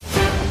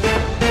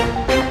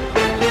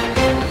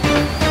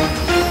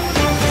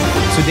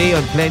Today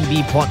on Plan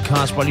B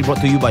Podcast, probably brought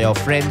to you by our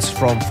friends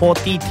from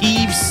 40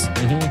 Thieves.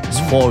 It's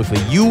 4 for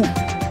you.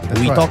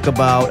 We right. talk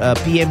about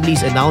PM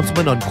Lee's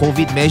announcement on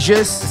COVID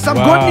measures. Some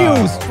good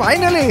news,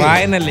 finally.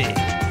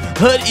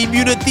 Herd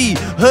immunity,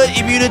 herd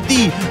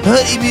immunity,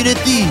 herd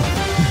immunity.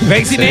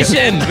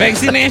 Vaccination.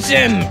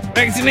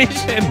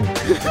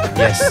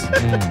 Yes.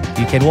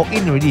 You can walk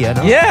in already,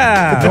 now?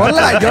 Yeah. Don't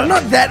lie, you're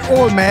not that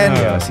old, man.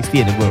 Yeah,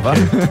 60 and above,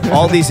 huh?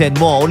 All this and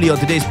more only on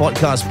today's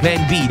podcast,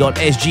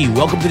 planb.sg.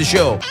 Welcome to the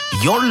show.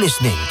 You're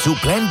listening to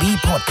Plan B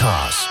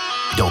Podcast.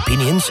 The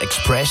opinions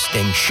expressed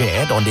and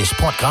shared on this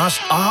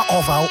podcast are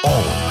of our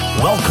own.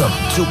 Welcome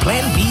to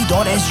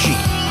planb.sg.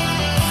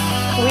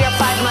 We are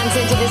 5 months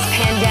into this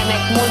pandemic.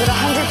 More than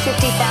 150,000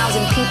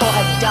 people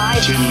have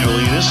died.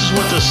 Continually, this is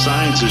what the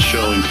science is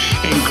showing.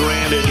 And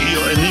granted,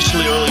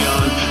 initially early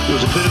on, there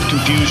was a bit of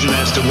confusion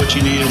as to what you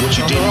needed and what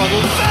you didn't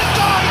need.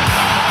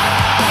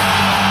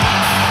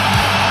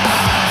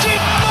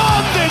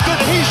 Demanded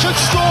that he should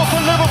score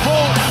for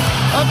Liverpool.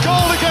 A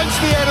goal against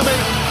the enemy.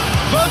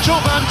 Virgil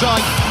van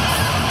Dijk.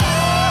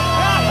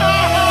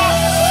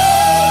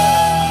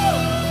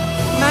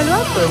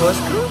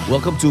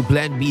 Welcome to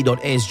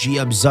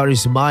planb.sg. I'm Zari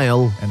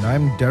Ismail. And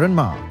I'm Darren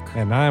Mark.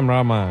 And I'm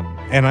Rahman.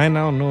 And I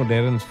now know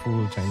Darren's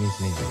full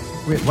Chinese name.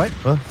 Wait, what?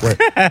 Huh? What?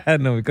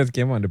 No, because it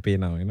came on the pay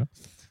now, you know?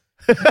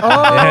 Oh,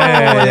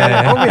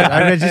 Yeah. Oh, wait,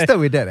 I registered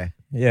with that.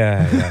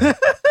 Yeah. I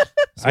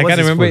what's can't this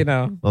remember for? it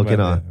now. Okay,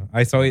 but, no.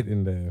 I saw it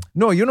in the...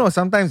 No,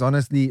 sometimes,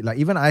 honestly, like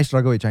even I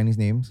struggle with Chinese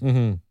names.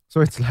 Mm-hmm. So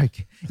it's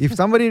like, if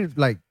somebody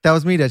like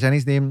tells me their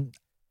Chinese name,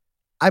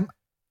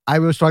 I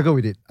will struggle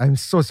with it. I'm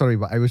so sorry,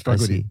 but I will I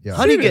struggle with see. it. Yeah.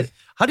 How do you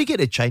get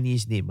a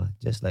Chinese name?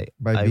 Just like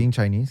By being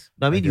Chinese?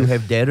 I mean, you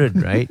have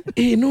Darren, right?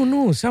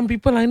 No. Some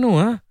people I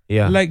know,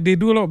 Yeah. like they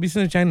do a lot of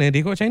business in China.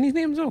 They got Chinese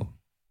names,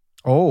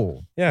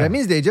 Oh. Yeah. That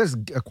means they just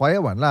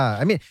acquire one lah.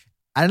 I mean,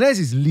 unless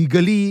it's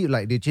legally,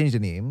 like they change the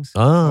names.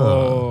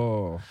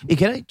 Oh. Hey,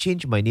 can I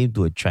change my name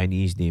to a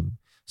Chinese name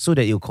so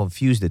that it'll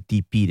confuse the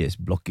TP that's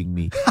blocking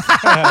me?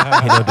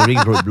 The ring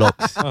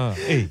roadblocks.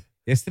 Hey,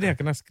 yesterday I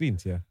kena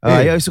screens, yeah.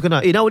 Yeah, so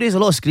kena. Nowadays a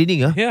lot of screening.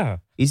 Yeah.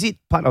 Is it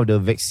part of the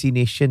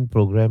vaccination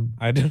program?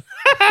 I don't...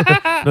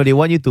 No, they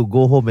want you to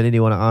go home and then they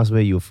want to ask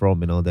where you're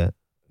from and all that.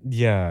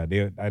 Yeah,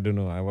 I don't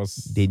know.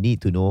 They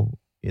need to know,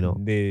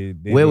 They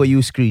Where were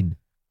you screened?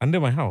 Under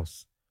my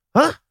house.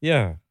 Huh?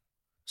 Yeah.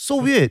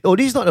 So weird. Oh,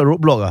 this is not a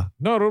roadblock.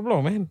 No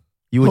roadblock, man.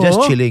 You were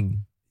just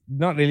chilling.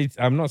 Not really.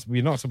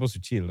 We're not supposed to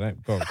chill, right?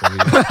 Because of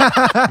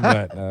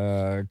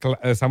COVID.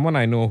 But someone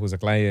I know who's a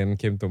client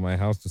came to my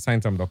house to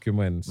sign some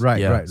documents. Right,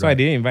 Yeah. right, So I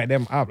didn't invite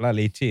them up,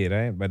 leceh,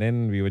 right? But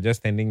then we were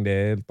just standing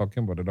there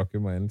talking about the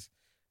documents.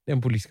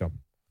 Then police come.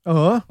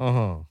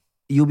 Uh-huh.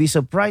 You'll be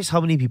surprised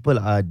how many people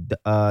are,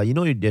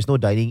 there's no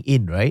dining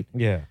in, right?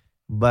 Yeah.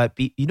 But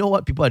you know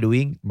what people are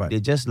doing? What? They're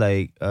just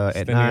like, at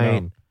Standing night,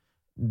 around.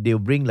 they'll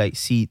bring like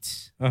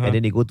seats Uh-huh. and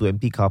then they go to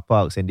empty car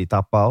parks and they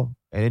tapao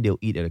and then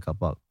they'll eat at the car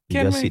park. You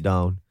Can just meh? sit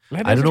down.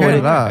 Like I don't know that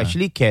whether can lah.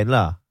 actually can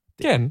lah.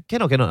 Can. Can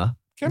or cannot lah?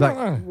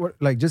 Cannot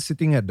Like just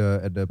sitting at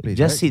the place.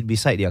 Just right? sit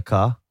beside their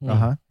car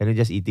Uh-huh. and then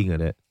just eating like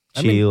that. I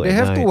mean, Chill they at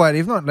have night. to what?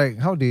 If not, like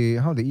how they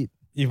eat?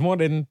 If more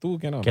than two,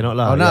 cannot. Cannot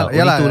lah. Oh, nah, only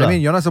yeah, lah. two I lah.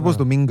 mean, you're not supposed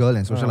to mingle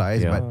and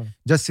socialize, yeah. but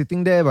just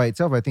sitting there by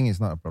itself, I think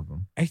is not a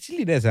problem.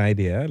 Actually, there's an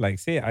idea. Like,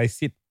 say I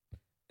sit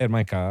at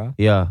my car,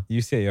 Yeah.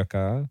 you sit at your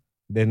car,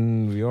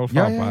 then we all Yeah,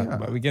 far yeah, apart, yeah.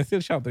 but we can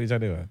still shout to each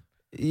other. Right?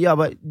 Yeah,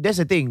 but that's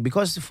the thing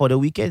because for the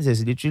weekends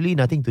there's literally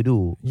nothing to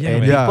do. Yeah, and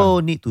man. Yeah. people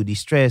need to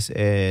distress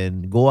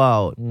and go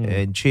out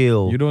and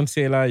chill. You don't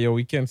say lah, your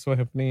weekend so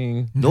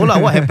happening. No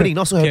lah, what happening?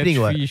 Not so happening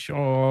Catch what? fish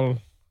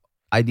all.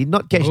 I did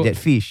not catch Oh, that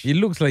fish. It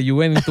looks like you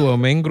went into a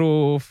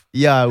mangrove.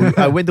 Yeah,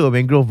 I went to a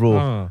mangrove, bro.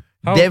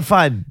 How- Damn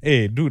fun.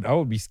 Hey, dude, I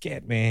would be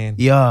scared, man.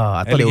 Yeah,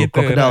 I thought they were Alligator,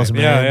 crocodiles,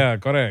 right? man. Yeah,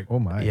 correct.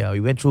 Oh my. Yeah, we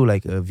went through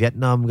like a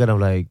Vietnam kind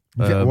of like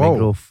Whoa.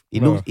 mangrove.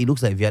 It Wow.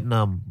 looks like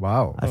Vietnam.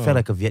 Wow. I felt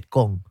like a Viet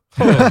Cong.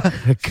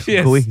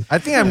 Yes. Going.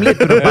 I think I'm late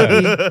to the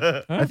party.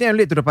 I think I'm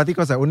late to the party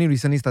because I only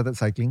recently started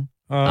cycling.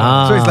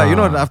 So it's like,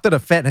 after the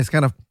fat has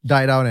kind of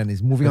died out and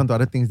is moving on to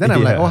other things, then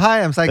I'm like, Yeah. oh, hi,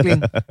 I'm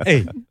cycling.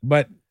 Hey,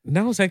 but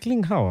now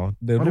cycling how?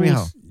 The What do you mean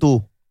rules.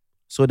 Two.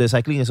 So the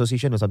cycling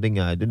association or something,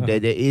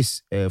 there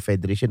is a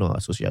federation or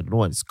association. I don't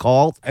know what it's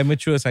called.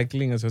 Amateur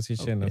Cycling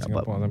Association of Yeah,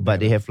 Singapore. or something but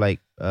they like have like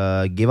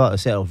gave out a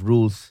set of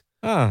rules.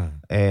 that.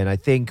 And I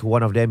think one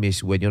of them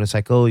is when you want to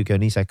cycle, you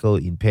can only cycle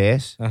in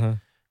pairs.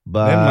 Then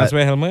But must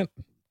wear helmet.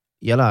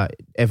 yeah lah,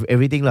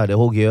 everything lah, the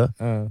whole gear.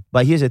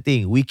 But here's the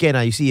thing, weekend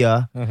you see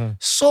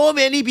so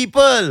many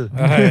people.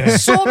 Yeah.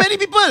 So many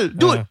people.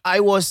 Dude,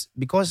 I was,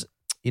 because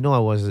I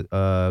was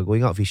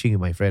going out fishing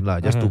with my friend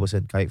lah, just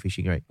 2-person kayak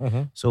fishing, right?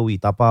 So we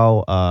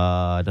tapao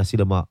nasi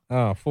lemak.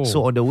 Full.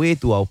 So on the way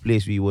to our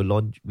place, we will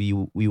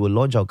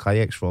launch our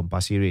kayaks from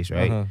Pasir Ris,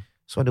 right?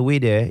 So on the way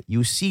there,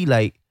 you see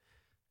like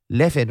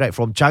left and right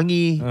from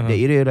Changi, the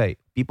area, right?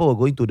 People were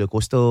going to the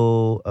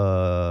coastal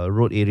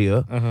road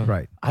area.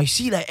 Right. I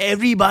see like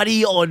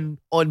everybody on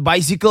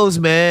bicycles,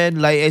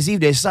 man. Like as if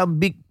there's some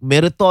big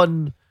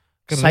marathon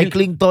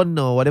cycling ton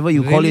or whatever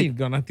you call it.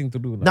 Got nothing to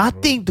do.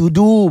 Nothing to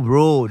do,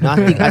 bro.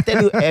 Nothing. I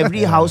tell you,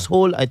 every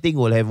household, I think,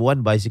 will have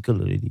one bicycle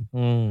already.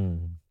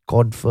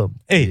 Confirm.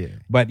 Hey,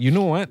 but you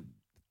know what?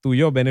 To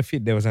your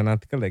benefit, there was an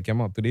article that came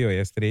out today or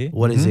yesterday.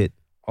 What is it?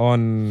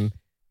 On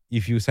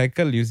if you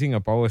cycle using a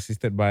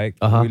power-assisted bike,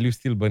 will you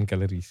still burn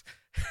calories?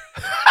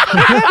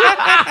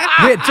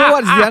 Wait, so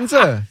what's the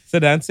answer? So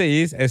the answer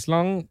is, as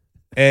long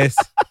as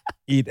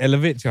it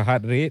elevates your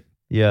heart rate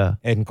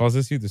and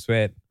causes you to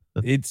sweat,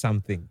 it's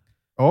something.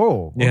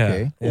 Oh,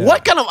 okay. Yeah.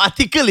 What kind of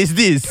article is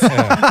this? No,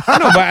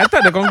 but I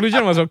thought the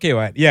conclusion was okay,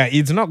 right? Yeah,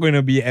 it's not going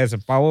to be as a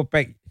power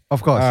pack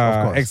Of course.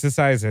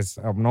 exercise as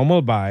a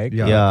normal bike.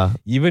 Yeah.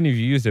 Even if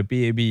you use the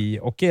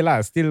PAB, okay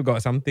lah, still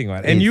got something,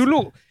 right? And you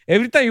look,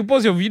 every time you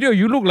post your video,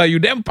 you look like you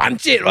damn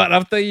punch it right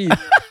after it.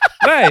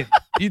 Right?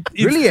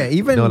 Really?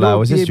 Even No, though I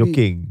was just PAB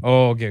joking.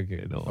 Oh, okay.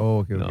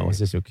 No, okay. I was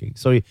just joking.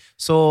 Sorry.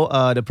 So,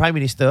 the Prime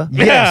Minister.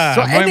 Yes.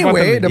 So more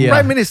anyway, importantly. the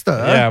Prime Minister,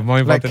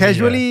 more like importantly,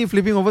 casually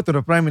flipping over to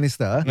the Prime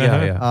Minister.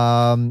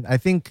 I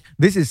think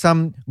this is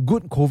some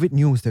good COVID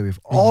news that we've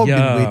all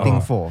been waiting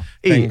for.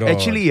 Hey, Thank God.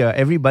 actually,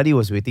 everybody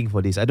was waiting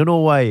for this. I don't know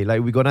why.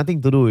 Like, we got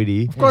nothing to do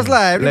already. Of course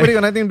lah, everybody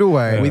got nothing to do.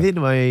 Right? Within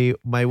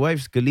my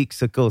wife's colleague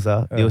circles,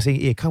 they were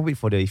saying, hey, can't wait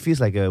for it feels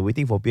like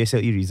waiting for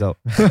PSLE result.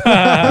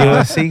 They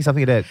were saying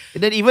something like that.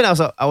 And then even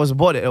I was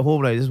bored at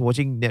home, like just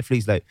watching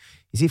Netflix, like,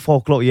 is it 4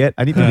 o'clock yet?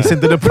 I need to listen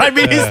to the Prime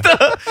Minister.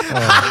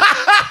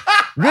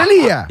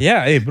 Really? Yeah.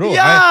 Yeah, hey bro.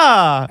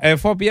 Yeah. At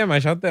 4 p.m, I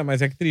shouted at my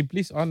secretary,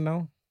 please on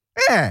now.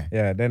 Yeah.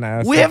 Yeah, then I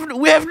asked We have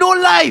no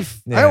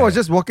life. I was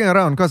just walking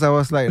around because I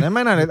was like, never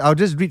mind, I'll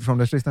just read from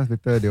the Straits Times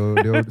Twitter.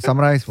 They'll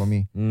summarize for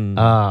me.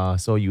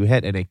 So you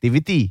had an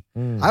activity.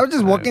 I was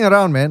just walking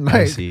around, man. I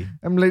Like, see.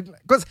 I'm like,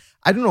 because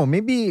I don't know,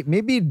 maybe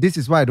this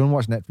is why I don't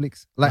watch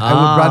Netflix. Like, I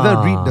would rather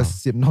read the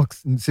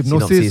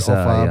synopsis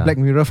of Black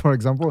Mirror, for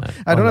example.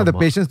 I don't have the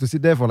patience to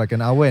sit there for like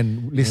an hour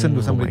and listen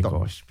to somebody my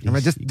talk. gosh, I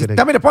mean, please. just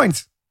tell me the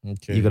points.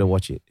 Okay. You gotta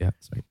watch it. Yeah,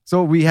 sorry.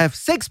 So we have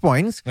 6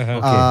 points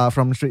Okay.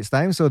 from Straits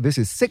Times. So this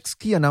is 6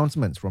 key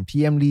announcements from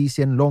PM Lee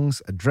Hsien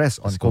Loong's address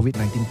on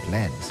COVID-19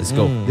 plans. Let's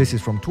go. This is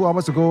from 2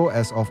 hours ago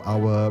as of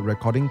our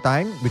recording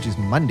time, which is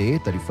Monday,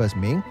 31st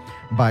May,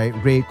 by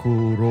Ray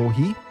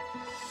Kurohi.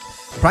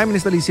 Prime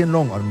Minister Lee Hsien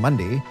Loong on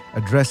Monday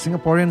addressed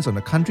Singaporeans on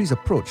the country's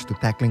approach to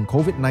tackling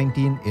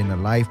COVID-19 in a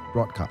live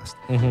broadcast.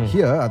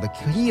 Here are the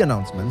key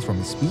announcements from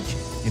his speech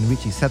in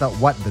which he set out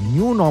what the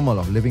new normal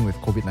of living with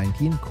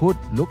COVID-19 could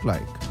look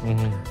like.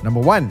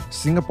 Number 1,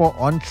 Singapore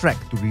on track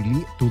to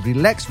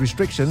relax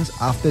restrictions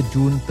after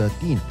June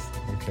 13th.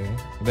 Okay.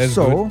 That's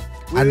So,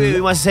 good. We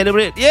must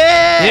celebrate.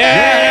 Yeah!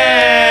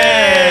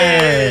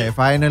 yeah,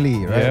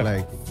 finally, right? Yep.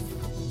 Like,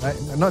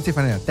 not say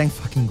finally, thank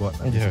fucking God.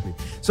 Basically.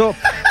 So,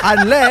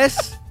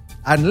 unless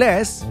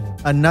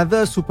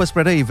another super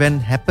spreader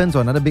event happens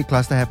or another big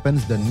cluster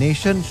happens, the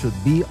nation should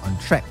be on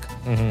track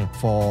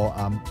for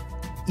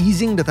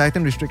easing the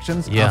tightened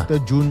restrictions after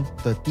June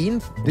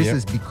 13th. This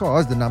is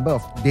because the number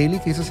of daily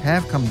cases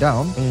have come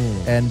down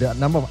and the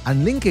number of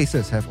unlinked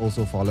cases have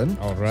also fallen.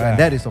 All So, right. and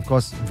that is, of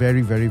course,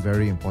 very, very,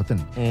 very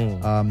important.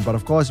 But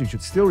of course, you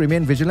should still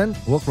remain vigilant,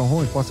 work from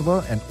home if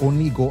possible, and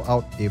only go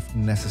out if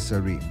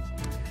necessary.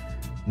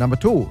 Number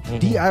 2,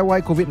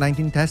 DIY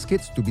COVID-19 test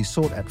kits to be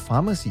sold at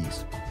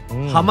pharmacies.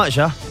 How much,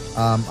 I am,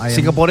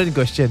 Singaporean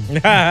question.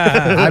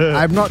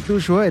 I'm not too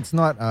sure. It's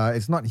not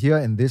here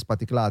in this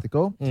particular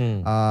article.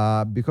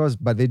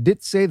 But they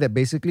did say that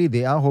basically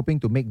they are hoping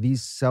to make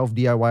these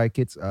self-DIY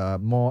kits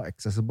more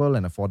accessible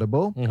and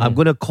affordable. I'm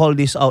gonna call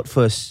this out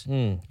first,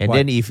 and What?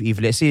 then if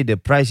let's say the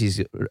price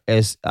is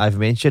as I've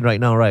mentioned right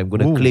now, right, I'm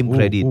gonna claim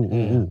credit.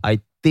 I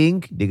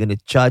think they're gonna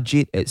charge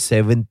it at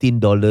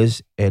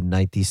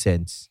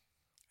 $17.90.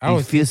 I It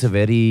was feels a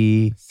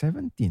very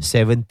 17.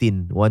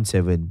 17.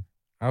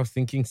 I was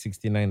thinking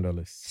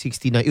 $69.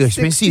 69.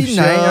 Expensive. 69,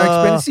 sia.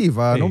 expensive.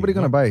 Hey, Nobody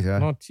gonna buy it.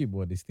 Not cheap,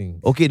 what this thing.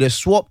 Okay, the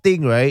swap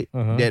thing, right?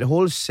 That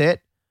whole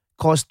set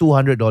costs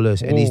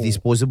 $200 and it's Oh.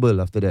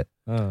 disposable after that.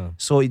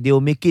 So they'll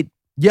make it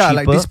Yeah,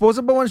 cheaper. like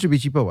disposable ones should be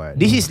cheaper, right?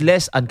 This is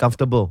less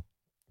uncomfortable.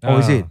 Oh,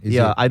 is it? Is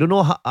Yeah, it? I don't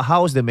know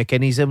how's the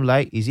mechanism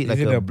like. Is it Is like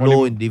it a a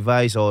blow-in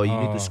device or you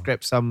need to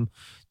scrap some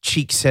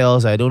cheek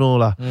cells? I don't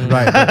know lah.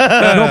 Right.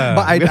 No,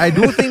 but I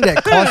do think that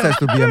cost has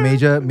to be a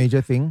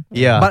major thing.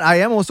 Yeah. But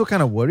I am also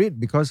kind of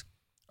worried because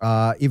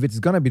if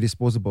it's gonna be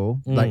disposable,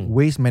 like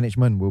waste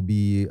management will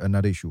be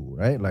another issue,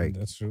 right? Like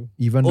That's true.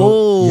 even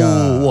though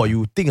Wow,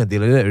 you think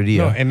until like that already?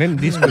 No, ah? and then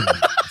this could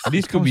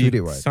comes be with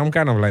it, right? some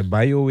kind of like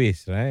bio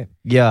waste, right?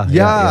 Yeah.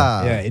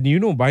 Yeah, and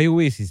you know bio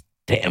waste is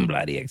damn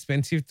bloody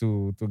expensive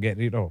to get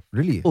rid of.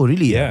 really. Oh,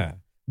 really? Yeah.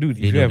 Dude, if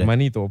Didn't you know have that.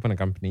 money to open a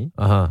company,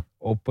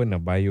 open a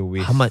bio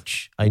waste. How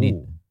much I need?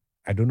 Ooh,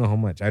 I don't know how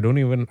much. I don't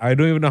even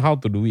know how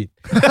to do it.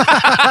 But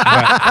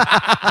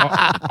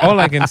all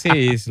I can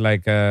say is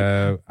like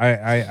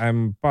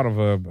I'm part of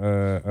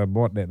a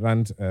board that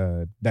runs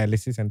a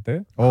dialysis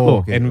center. Oh,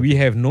 okay. And we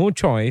have no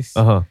choice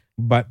Uh-huh.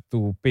 but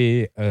to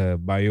pay a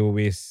bio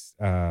waste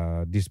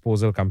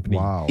disposal company.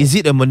 Wow. Is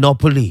it a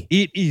monopoly?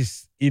 It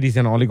is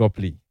an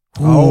oligopoly.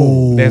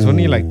 Oh. There's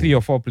only like 3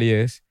 or 4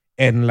 players,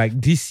 And like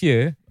this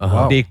year,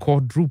 they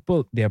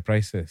quadrupled their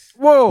prices.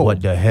 Whoa.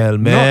 What the hell,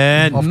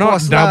 man? Of Not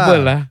course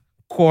double, lah.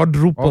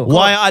 quadruple.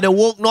 Why are the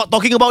woke not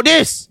talking about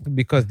this?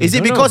 Because Is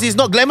it because it's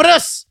not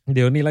glamorous?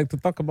 they only like to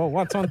talk about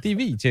what's on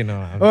TV, channel?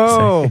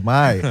 Oh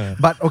my.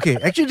 But okay,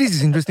 actually this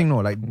is interesting,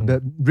 no? Like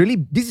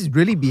this is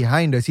really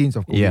behind the scenes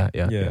of COVID.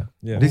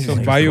 Yeah. This So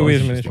is bio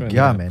waste management.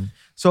 Yeah, man.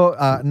 So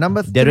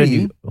number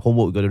Darren, three.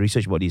 homework, got to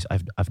research about this.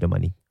 I've the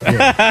money.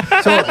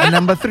 So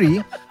number three,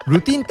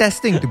 routine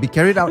testing to be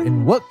carried out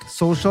in work,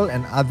 social,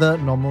 and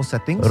other normal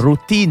settings.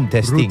 Routine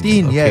testing.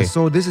 Routine, Okay. yes.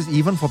 So this is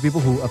even for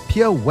people who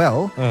appear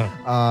well.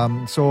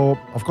 So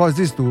of course,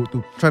 this is to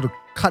try to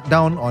cut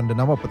down on the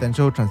number of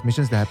potential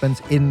transmissions that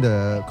happens in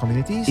the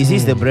communities. Is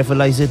this the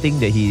breathalyzer thing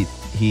that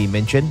he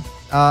mentioned?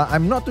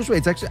 I'm not too sure.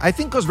 It's actually, I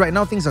think, because right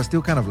now things are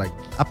still kind of like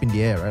up in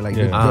the air, right? Like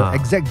the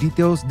exact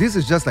details. This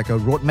is just like a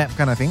roadmap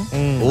kind of thing.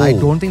 I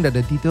don't think that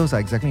the details are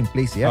exactly in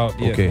place yet.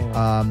 Okay.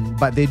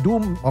 But they do,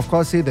 of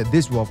course, say that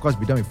this will, of course,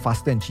 be done with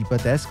faster and cheaper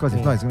tests. Because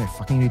if not, it's going to be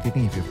fucking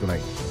irritating if you have to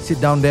like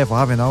sit down there for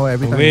half an hour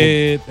every time.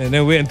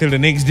 Wait until the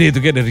next day to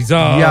get the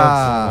results.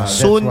 Yeah.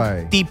 Soon,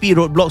 that's why. TP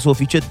roadblocks will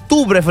feature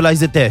 2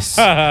 breathalyzer tests.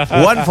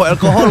 One for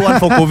alcohol, one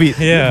for COVID.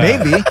 Yeah.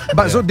 Maybe.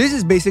 But so this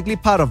is basically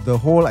part of the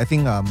whole, I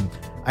think,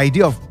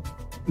 idea of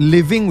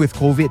living with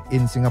COVID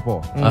in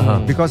Singapore.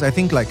 Because I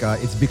think like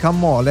it's become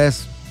more or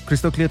less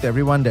crystal clear to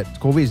everyone that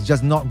COVID is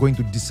just not going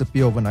to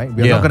disappear overnight.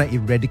 We're not going to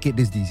eradicate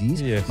this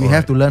disease. Yes. We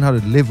have to learn how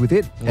to live with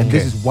it. And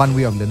this is one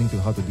way of learning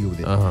how to deal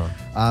with it.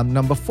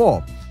 Number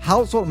 4,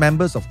 household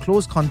members of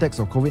close contacts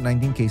of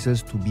COVID-19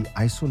 cases to be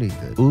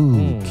isolated.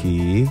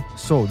 Okay.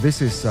 So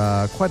this is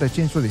quite a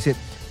change. So they said,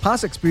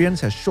 past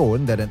experience has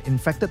shown that an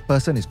infected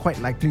person is quite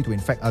likely to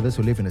infect others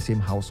who live in the same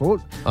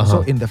household.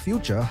 So in the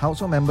future,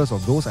 household members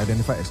of those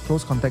identified as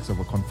close contacts of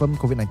a confirmed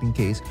COVID-19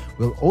 case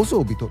will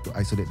also be told to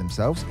isolate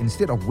themselves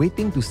instead of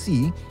waiting to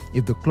see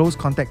if the close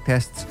contact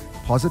tests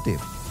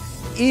positive.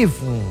 If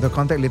the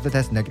contact later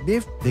tests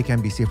negative, they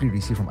can be safely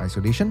received from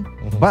isolation.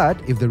 But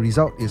if the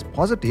result is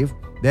positive,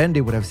 then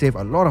they would have saved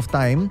a lot of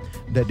time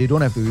that they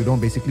don't have to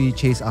basically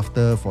chase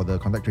after for the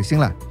contact tracing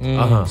lah.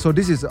 So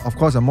this is of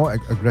course a more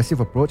aggressive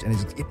approach, and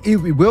it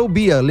will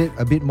be a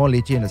bit more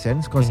leceh in a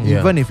sense, because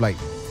even if like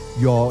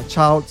your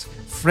child's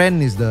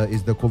friend is the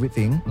COVID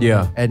thing,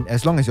 and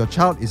as long as your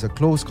child is a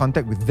close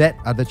contact with that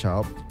other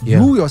child,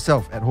 you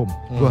yourself at home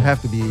will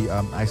have to be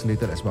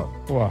isolated as well.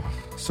 Wow.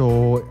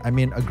 So I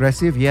mean,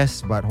 aggressive,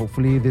 yes, but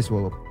hopefully this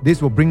will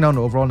bring down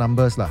the overall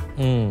numbers lah.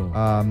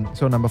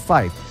 So number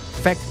 5,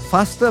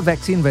 faster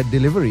vaccine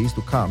deliveries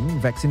to come.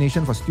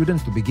 Vaccination for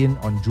students to begin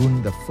on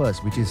June the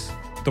 1st, which is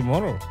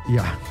Tomorrow.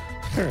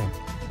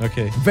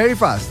 Okay. very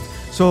fast.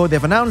 So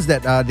they've announced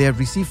that they have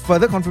received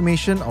further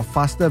confirmation of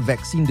faster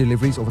vaccine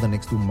deliveries over the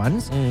next 2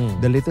 months.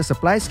 The latest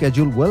supply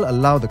schedule will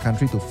allow the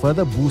country to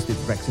further boost its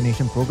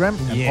vaccination program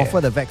and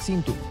offer the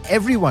vaccine to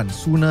everyone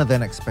sooner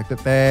than expected.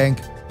 Thank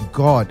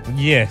God.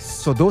 Yes.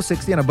 So those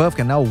 60 and above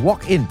can now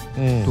walk in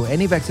to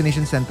any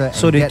vaccination center. And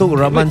So they get took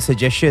Raman's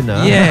suggestion.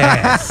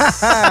 Yes.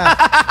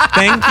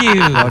 Thank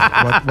you.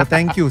 Well,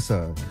 thank you,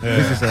 sir.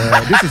 This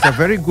is a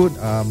very good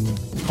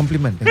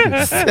compliment. Thank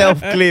you.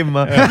 Self-claim.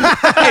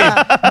 Hey,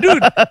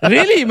 dude,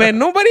 really,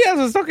 man? Nobody else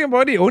was talking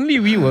about it.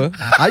 Only we were.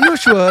 Are you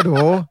sure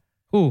though?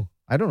 Who?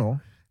 I don't know.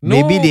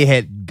 Maybe they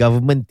had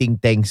government think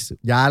tanks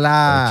Yeah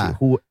lah.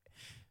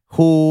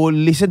 who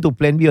listen to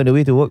Plan B on the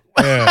way to work.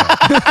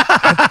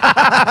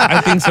 I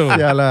think so.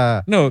 Yeah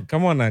lah. No,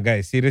 come on,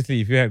 guys.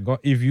 Seriously,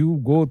 if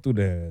you go to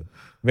the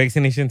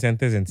vaccination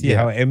centers and see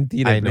how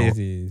empty I that know. place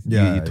is.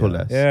 You told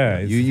us.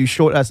 Yeah, You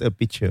showed us a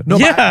picture. No,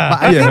 Yeah. but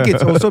I think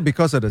it's also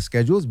because of the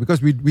schedules,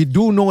 because we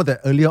do know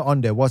that earlier on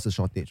there was a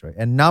shortage, right?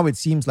 And now it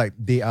seems like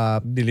they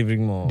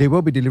delivering more.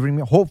 will be delivering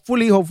more.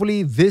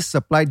 Hopefully this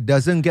supply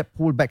doesn't get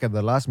pulled back at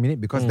the last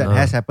minute, because that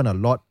has happened a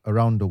lot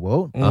around the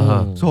world.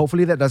 So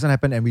hopefully that doesn't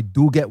happen, and we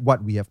do get what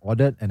we have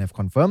ordered and have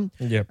confirmed.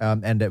 Yep.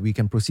 And that we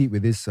can proceed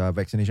with this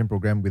vaccination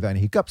program without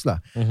any hiccups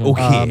lah.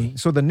 Okay.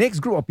 So the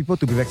next group of people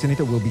to be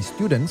vaccinated will be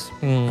students.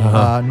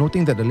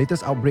 Noting that the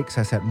latest outbreaks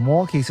has had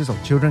more cases of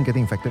children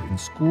getting infected in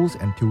schools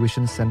and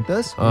tuition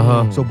centers.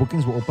 So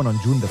bookings will open on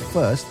June the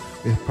 1st,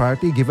 with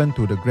priority given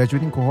to the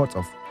graduating cohorts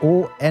of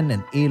O, N and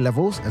A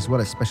levels, as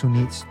well as special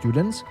needs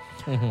students.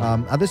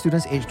 Other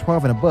students aged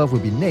 12 and above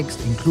will be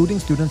next,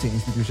 including students in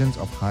institutions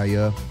of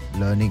higher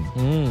learning.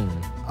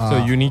 So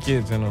uni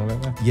kids and all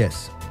that.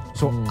 Yes.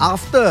 So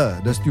after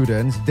the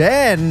students,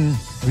 then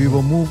we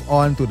will move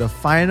on to the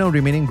final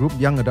remaining group,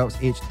 young adults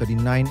aged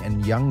 39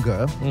 and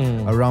younger,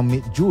 around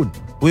mid-June.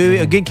 Wait,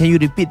 again, can you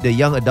repeat the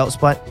young adults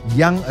part?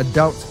 Young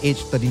adults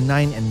aged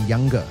 39 and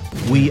younger.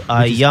 We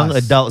are Which is young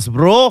us. adults,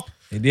 bro.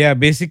 Yeah,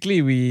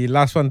 basically we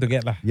last one to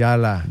get lah. Yeah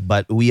lah.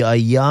 But we are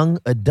young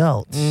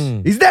adults.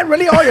 Is that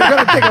really all you're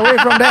going to take away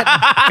from that?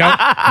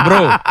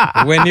 Bro,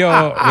 when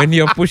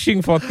you're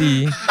pushing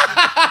 40,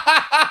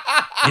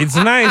 it's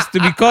nice to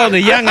be called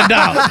a young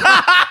adult.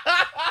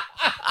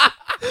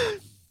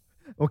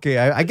 Okay,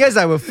 I guess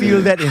I will feel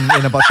that in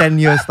about 10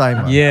 years'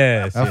 time.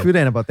 Yes. I'll feel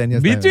that in about 10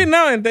 years' Between time.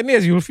 now and 10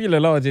 years, you'll feel a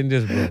lot of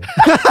changes, bro.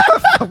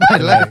 My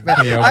life, man.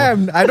 Yeah.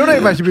 I don't know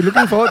if I should be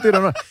looking forward to it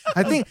or not.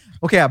 I think,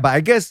 okay, but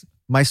I guess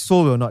my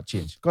soul will not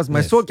change because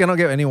my soul cannot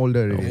get any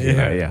older already.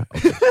 Yeah.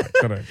 Okay.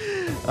 Correct.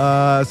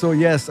 So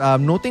yes,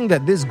 noting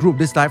that this group,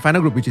 this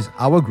final group, which is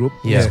our group,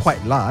 Yes. is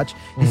quite large.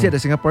 He said the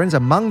Singaporeans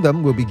among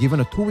them will be given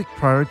a 2-week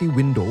priority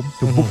window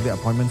to book their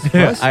appointments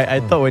first. I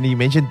thought when he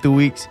mentioned 2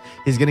 weeks,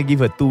 he's gonna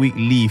give a 2-week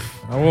leave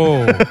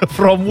Oh,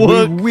 from We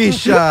work.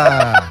 wish,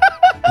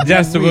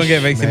 just to go and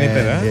get Wish,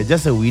 vaccinated, man. huh? Yeah,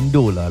 just a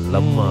window lah,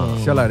 lama.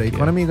 Sialah, the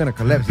economy gonna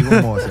collapse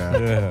even more.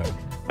 Yeah.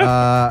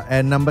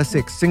 And number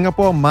 6,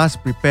 Singapore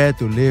must prepare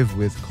to live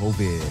with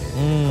COVID.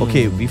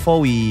 Okay, before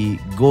we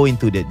go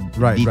into the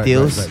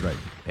details, Right.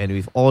 and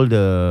with all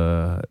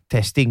the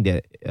testing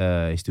that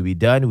is to be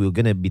done, we're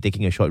gonna be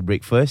taking a short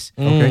break first.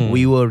 Okay.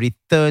 We will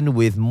return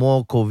with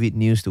more COVID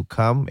news to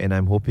come, and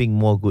I'm hoping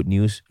more good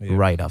news Yeah.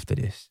 right after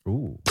this.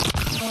 Ooh.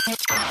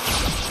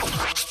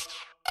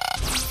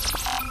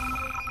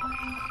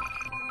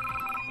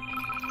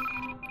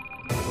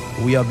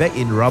 We are back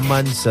in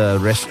Raman's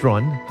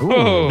restaurant.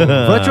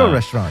 Virtual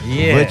restaurant.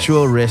 Yes.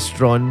 Virtual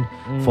restaurant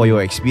for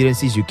your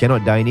experiences. You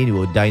cannot dine in, we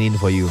will dine in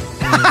for you.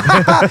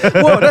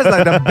 Whoa, that's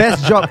like the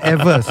best job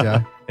ever,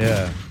 yeah.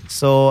 Yeah.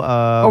 So,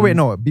 Oh wait,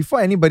 no.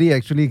 Before anybody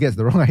actually gets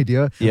the wrong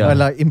idea, Yeah.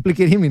 like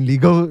implicate him in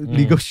legal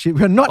shit.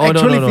 We're not Oh, no,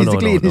 actually no, no,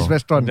 physically no, in his no.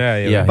 restaurant.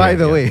 Yeah. By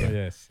the way.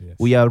 Yes.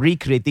 we are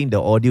recreating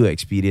the audio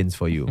experience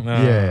for you.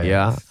 Yeah.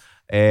 Yeah.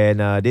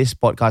 And this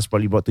podcast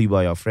probably brought to you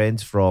by our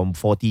friends from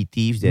 40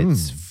 Thieves.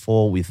 That's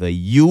 4 with a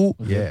U.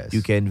 Yes.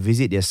 You can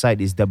visit their site.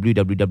 It's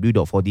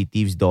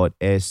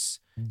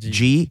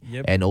www.40thieves.sg.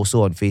 Yep. And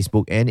also on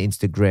Facebook and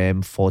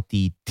Instagram,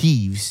 40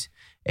 Thieves.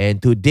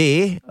 And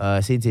today,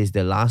 since it's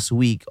the last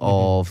week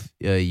of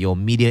your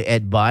media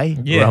ad buy,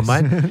 Yes.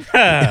 Rahman,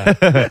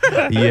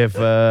 you have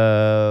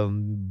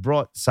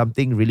brought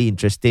something really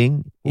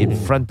interesting in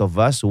front of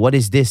us. What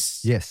is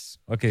this? Yes.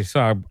 Okay, so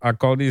I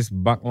call this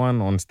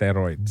bakwan on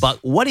steroids.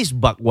 What is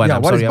bakwan? Yeah,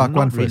 I'm what is sorry, I'm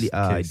bakwan not really. first?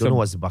 I don't know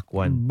what's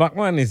bakwan.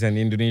 Bakwan is an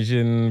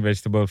Indonesian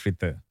vegetable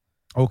fritter.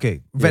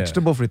 Okay.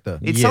 Vegetable fritter.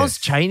 It Yes. sounds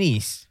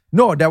Chinese.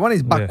 No, that one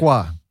is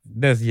bakwa.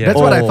 That's That's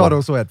what I Oh. thought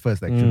also at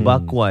first, actually.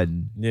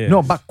 Bakwan. Yes.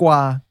 No,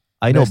 bakwa.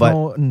 I know, There's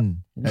but no,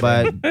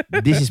 but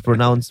this is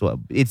pronounced.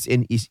 It's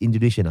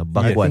Indonesian.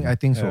 Bakwan. I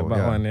think so.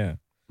 bakwan, yeah.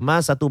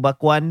 Mas satu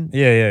bakwan.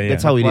 Yeah.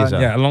 That's how it is.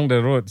 Yeah, along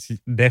the road,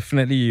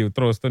 definitely you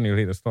throw a stone, you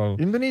hit a stall.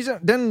 Indonesia.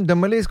 Then the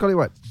Malays call it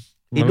what?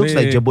 It looks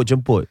like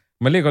jemput-jemput.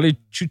 Malay call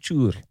it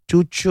cucur.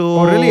 Cucur.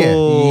 Oh, really?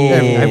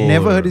 Yeah. I've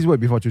never heard this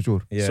word before,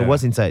 cucur. Yeah. So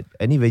what's inside?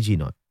 Any veggie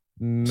not?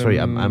 Sorry,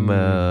 I'm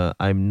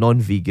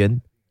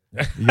non-vegan.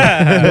 You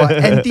are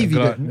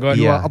anti-vegan. Got-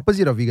 You yeah. are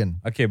opposite of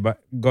vegan. Okay, but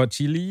got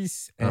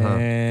chilies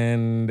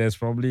and there's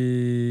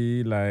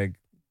probably like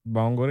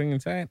bawang goreng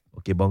inside.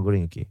 Okay, bawang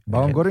goreng. Okay.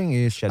 Bawang goreng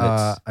is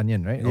Shallots.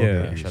 onion, right?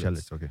 Yeah. Okay,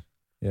 Shallots. shallots. Okay.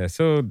 Yeah,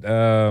 so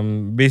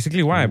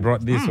basically why I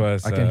brought this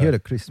was I can hear the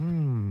crisp.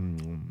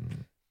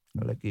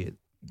 I like it.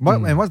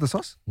 And what's the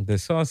sauce? the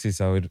sauce is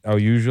our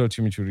usual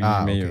chimichurri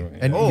mayo. okay.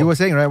 And Yeah. you were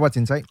saying, right, what's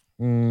inside?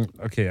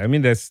 Okay, I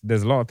mean there's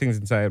a lot of things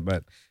inside,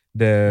 but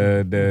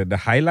the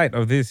highlight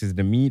of this is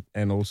the meat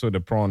and also the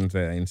prawns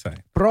that are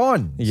inside.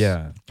 Prawns.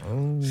 Yeah.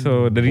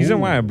 So the reason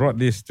why I brought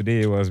this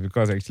today was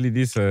because actually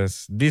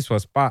this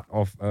was part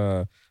of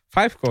a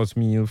 5-course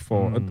meal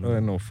for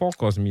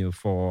 4-course meal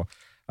for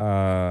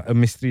a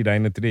mystery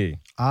diner today.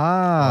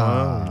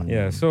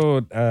 Yeah. So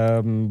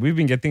we've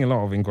been getting a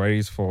lot of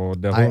inquiries for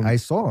the whole. I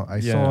saw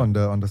on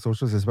the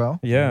socials as well.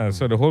 Yeah.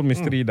 So the whole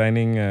mystery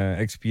dining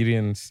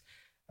experience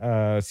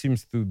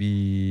seems to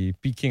be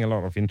piquing a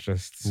lot of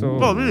interest. So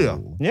really?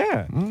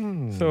 yeah.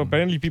 So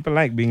apparently people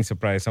like being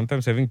surprised.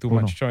 Sometimes having too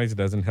much choice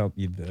doesn't help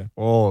either.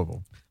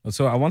 Oh.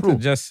 So I want to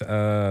just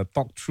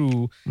talk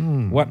through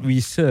what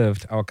we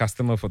served our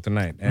customer for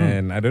tonight.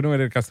 And I don't know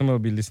whether the customer will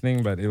be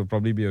listening, but it will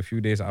probably be a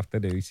few days after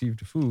they receive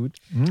the food.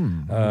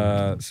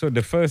 So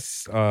the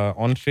first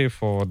entree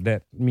for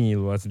that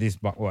meal was this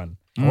bakwan.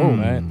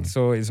 Right?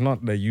 So it's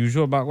not the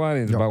usual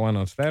bakwan. It's bakwan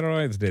on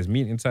steroids. There's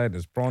meat inside.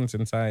 There's prawns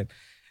inside.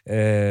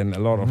 And a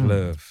lot of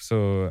love.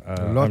 So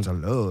Lots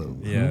of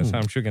love. yeah, so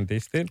I'm sure you can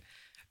taste it.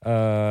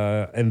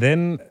 And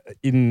then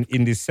in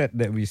this set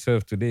that we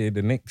served today,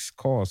 the next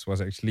course was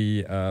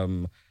actually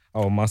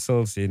our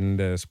mussels in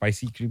the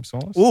spicy cream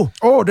sauce.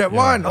 Oh, that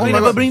one. Oh, you my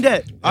never God. bring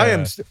that. I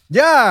am.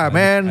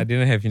 Man. I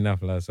didn't have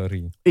enough lah.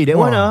 Sorry. Hey, that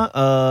Wow.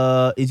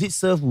 one, is it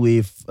served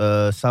with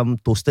some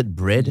toasted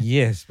bread?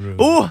 Yes, bro.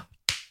 Oh,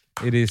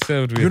 It is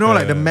served with. You know,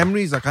 like the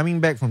memories are coming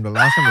back from the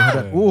last time we had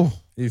that. Oh,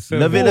 it's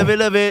served love it, with- love it,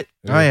 love it.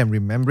 I am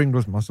remembering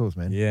those muscles,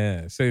 man.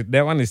 Yeah, so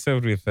that one is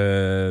served with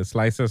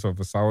slices of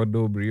a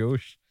sourdough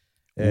brioche.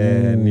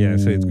 And yeah,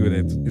 so it's good.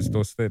 It's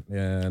toasted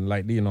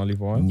lightly in olive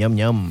oil. Yum,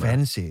 yum.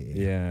 Fancy.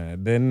 Yeah,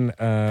 then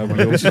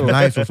we This is also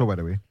nice also, by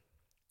the way.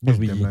 This is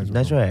We- damn nice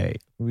That's also. right.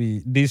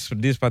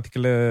 this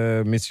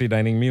particular mystery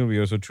dining meal, we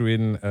also threw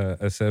in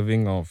a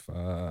serving of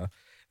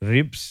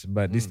ribs,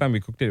 but this time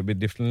we cooked it a bit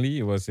differently.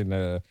 It was in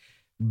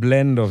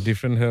blend of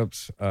different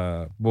herbs,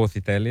 both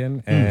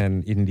Italian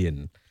and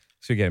Indian.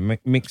 So you get a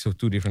mix of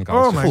two different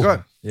Oh cultures. my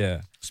God.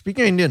 Yeah.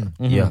 Speaking of Indian,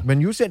 Yeah.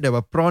 when you said there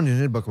were prawns in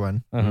it,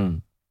 Bakwan,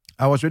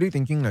 I was really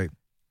thinking like,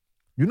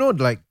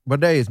 like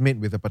vadai is made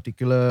with a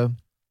particular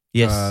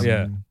Yes.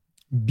 Yeah.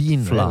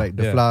 bean, Flour. right? Like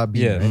the flour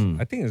bean, Yes.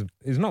 right? I think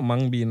it's not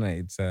mung bean,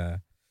 right? It's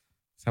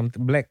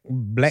something black.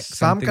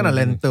 Some something kind of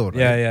bean. lentil,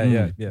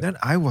 right? Yeah. Then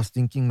I was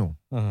thinking, no,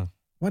 Uh-huh.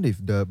 what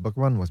if the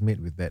bakwan was made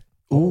with that?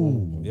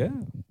 Ooh. Yeah.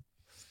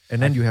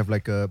 And then you have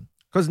like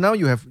because now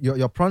you have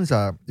your prawns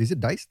are, is it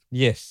diced?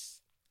 Yes.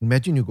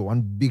 Imagine you got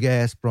one big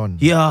ass prawn.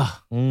 Yeah.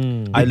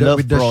 I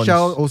love with prawns. the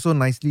shell also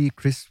nicely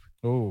crisp.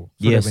 Oh.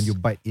 So Yes. that when you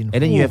bite in,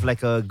 And then you ooh. have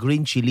like a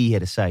green chili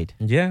at the side.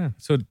 Yeah.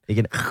 So You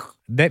can.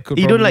 that could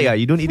You don't probably- like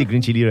you don't eat the green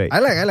chili, right? I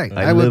like.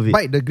 I I will love it.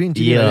 bite the green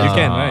chili. Yeah. You right?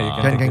 can, right? You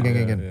Can, take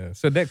it, can. yeah.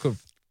 So that could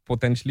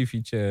potentially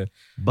feature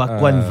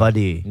Bakwan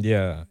Vade.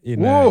 yeah in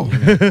Whoa.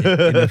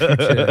 in the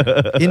future.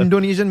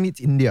 Indonesian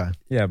meets India.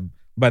 Yeah,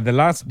 but the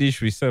last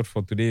dish we served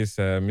for today's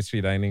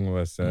mystery dining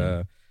was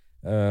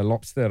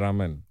lobster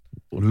ramen.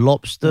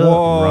 Lobster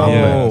Whoa. ramen.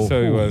 Yeah,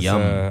 so it was.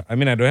 Yum. I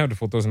mean, I don't have the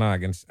photos now. I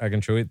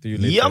can show it to you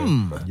later.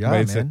 Yum. Yeah,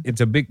 But it's man.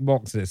 it's a big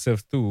box that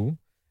serves two,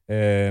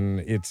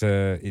 and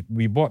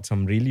we bought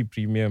some really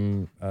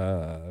premium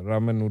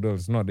ramen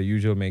noodles, not the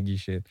usual Maggi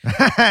shit.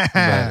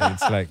 But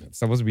it's like it's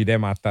supposed to be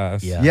them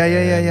atas. Yeah.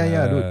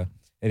 Yeah, dude.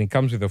 And it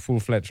comes with a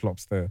full-fledged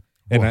lobster.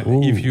 And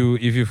Whoa.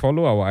 if you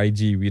follow our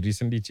IG, we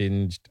recently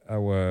changed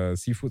our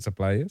seafood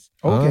suppliers.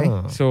 Okay.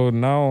 Ah. So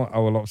now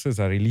our lobsters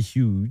are really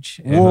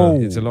huge, and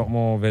Whoa. it's a lot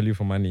more value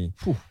for money.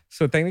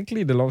 So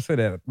technically, the lobster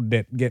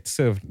that gets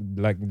served,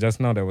 like just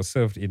now, that was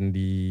served in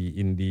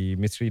the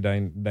mystery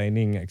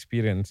dining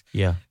experience,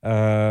 Yeah.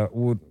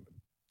 would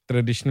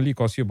traditionally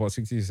cost you about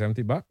 $60 to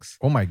 $70.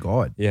 Oh my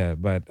God. Yeah,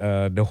 but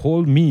the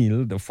whole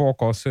meal, the 4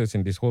 courses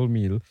in this whole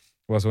meal,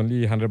 was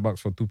only $100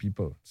 for 2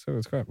 people. So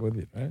it's quite worth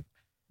it, right?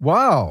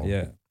 Wow.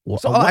 Yeah.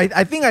 So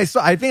I think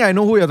I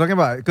know who you're talking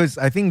about because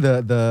I think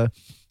the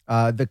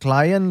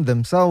client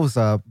themselves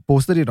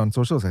posted it on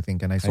socials, I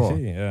think, and I I saw.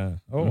 see. Yeah.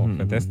 Oh,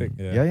 fantastic.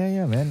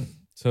 Yeah, man.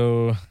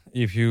 So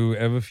if you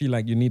ever feel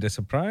like you need a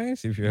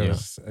surprise, if you have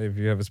if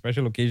you have a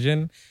special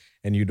occasion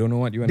and you don't know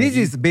what you want This to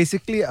eat, is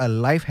basically a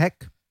life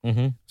hack.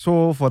 Mhm.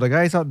 So for the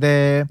guys out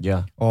there,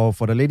 Yeah. or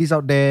for the ladies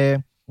out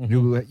there,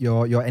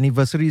 your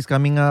anniversary is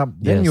coming up.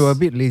 Then Yes. you're a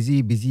bit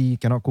lazy, busy,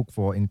 cannot cook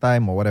for in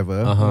time or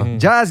whatever. Uh-huh.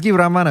 Just give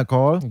Rahman a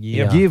call.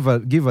 Yep.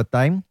 Give a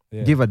time.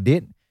 Yeah. Give a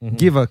date.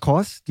 Give a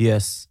cost,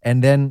 Yes.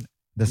 and then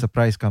the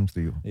surprise comes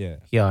to you. yeah.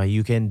 Yeah,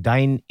 you can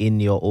dine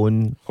in your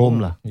own home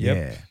lah. Yep.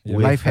 Yeah. Yep.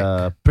 With Life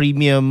hack.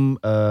 premium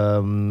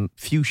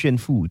fusion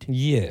food.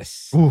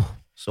 Yes. Ooh.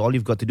 So all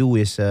you've got to do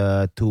is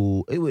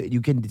you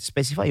can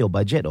specify your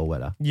budget or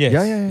what? Yes.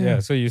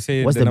 Yeah. So you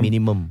say What's the num-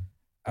 minimum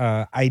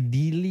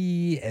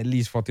Ideally, at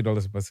least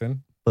 $40 per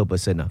person. per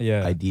person?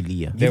 Yeah.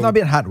 Ideally. It's not a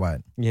bit hard,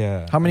 what?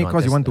 Yeah. How many No,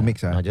 course you just, want to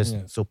mix? just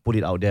Yeah. so put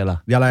it out there lah.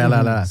 Yeah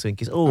lah. So in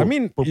case I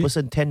mean, per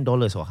person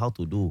 $10 or how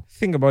to do.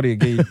 Think about it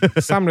again.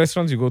 Some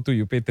restaurants you go to,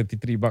 you pay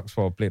 $33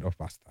 for a plate of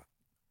pasta.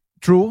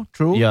 True.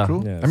 Yeah.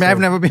 Yeah, I mean, so- I've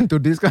never been to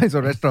these kinds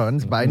of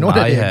restaurants, but I know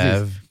that I they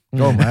have exist.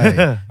 Oh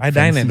my. I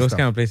dine Fancy at those stuff.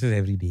 kind of places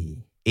every day.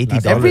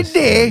 $80 Every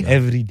day?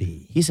 Every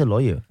day. He's a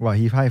lawyer. Wow,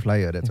 he's high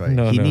flyer, that's why.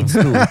 No, He no. needs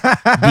to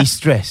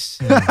de-stress.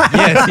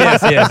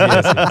 yes.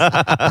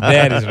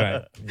 That is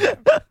right.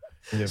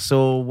 Yeah.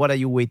 So what are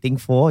you waiting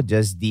for?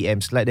 Just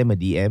slide them a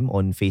DM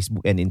on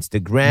Facebook and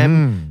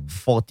Instagram,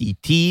 40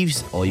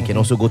 Thieves, or you can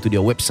also go to their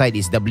website.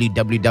 It's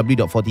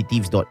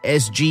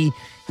www.40thieves.sg.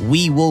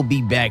 We will be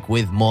back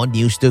with more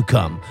news to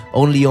come,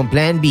 only on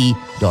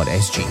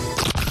planb.sg.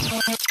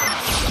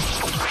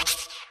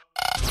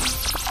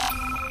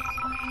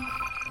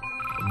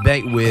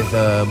 Back with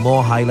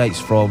more highlights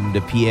from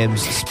the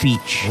PM's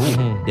speech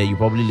that you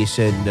probably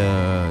listened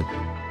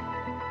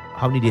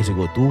how many days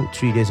ago?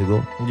 2-3 days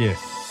ago?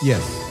 Yes. Yes.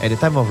 At the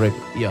time of Because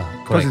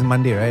correct. it's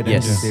Monday, right? Then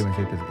Yes. Tuesday,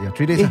 Wednesday, Thursday. Yeah,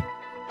 3 days. Eh, lah.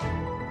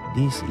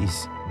 This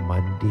is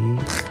Monday.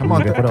 Come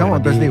on,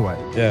 Thursday, what?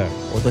 Yeah.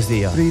 Oh,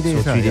 Thursday, yeah. 3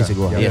 days, So 3 days yeah.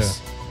 ago. Yeah. Yes.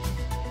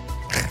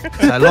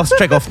 So I lost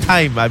track of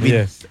time. I've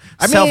been Yes.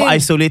 I mean-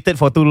 self-isolated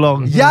for too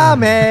long. Yeah,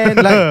 man.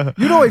 Like,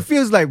 it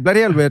feels like bloody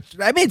hell.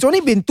 I mean, it's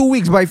only been 2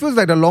 weeks, but it feels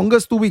like the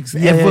longest 2 weeks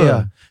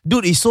ever.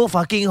 Dude, it's so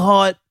fucking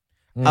hot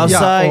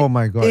outside. Oh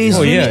my God. It's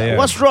Oh, really, yeah.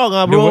 What's wrong,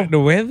 bro? The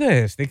weather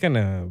has taken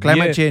a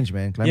Climate weird- change,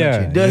 man. Climate Yeah.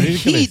 change. The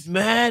ridiculous. heat,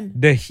 man.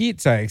 The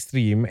heats are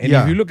extreme, and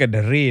Yeah. if you look at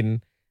the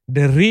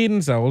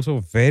rains are also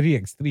very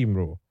extreme,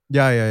 bro.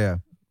 Yeah.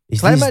 Is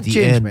Climate this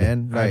the change, end? man.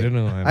 I Like, don't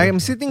know. I am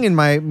sitting in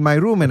my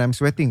room and I'm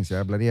sweating,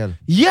 sir. Bloody hell.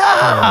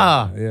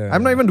 Yeah. Yeah. I'm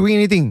not even doing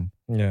anything.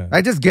 Yeah.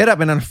 I just get up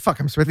and I'm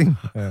sweating.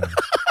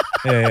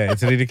 Yeah.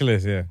 It's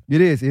ridiculous. Yeah.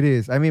 It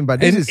is. I mean, but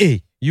this And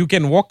is. you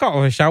can walk out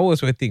of a shower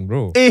sweating,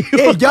 bro. Hey,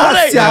 Yes,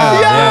 correct. yeah.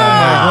 Yeah.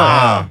 Oh my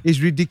God. Yeah. It's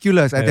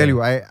ridiculous, I tell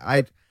you.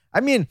 I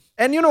mean,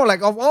 and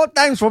like of all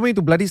times for me to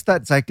bloody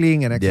start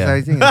cycling and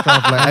exercising and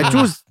stuff, like I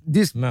choose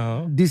this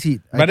No. heat.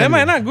 I But tell that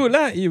might you. not good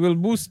lah. It will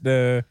boost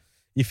the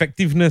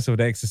effectiveness of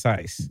the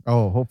exercise.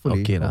 Oh,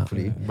 hopefully. Okay lah.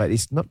 Hopefully. But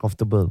it's not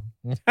comfortable.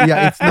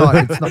 Yeah, it's not.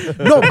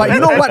 No, but you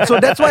know what? So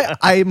that's why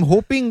I'm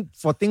hoping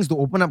for things to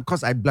open up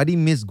because I bloody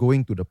miss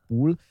going to the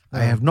pool.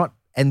 I have not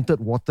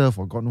entered water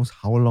for God knows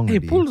how long Hey,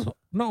 already. pool's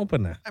not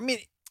open ah? I mean,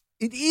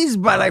 it is,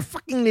 but like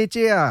fucking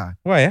leceh ah.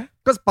 Why ah?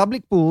 Because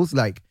public pools,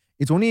 like,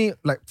 it's only,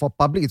 like, for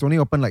public, it's only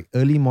open like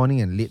early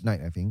morning and late night,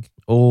 I think.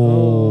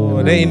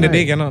 Oh, then in the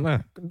day Right. cannot lah.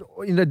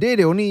 In the day,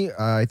 they only,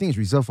 I think it's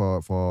reserved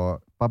for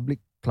public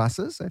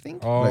classes, I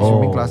think. Oh, Like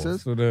swimming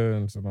classes.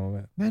 students and all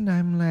that. Then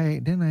I'm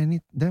like,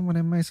 then what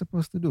am I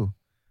supposed to do?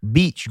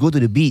 Beach. Go to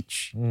the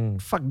beach.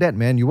 Fuck that,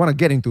 man. You want to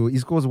get into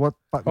East Coast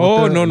Park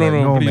Oh, water?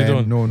 no, please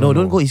man. don't. No,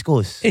 Don't go East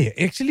Coast. Hey,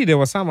 actually, there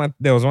was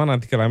one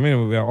article. I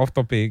mean, we are off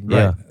topic.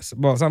 Yeah. But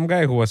about some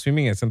guy who was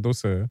swimming at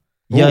Sentosa.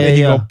 Yeah, and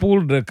he yeah. got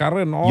pulled the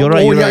current. All You're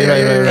right. Oh, You're yeah, right. yeah,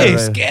 right, yeah, Hey, right.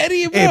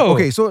 scary, bro. Hey,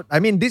 okay, so I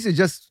mean, this is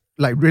just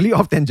like really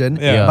off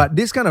tangent. Yeah. But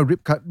this kind of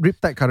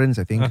riptide currents,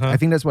 I think, Uh-huh. I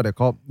think that's what they're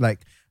called.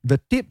 Like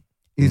the tip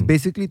is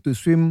basically to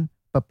swim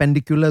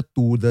perpendicular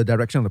to the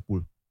direction of the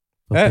pool.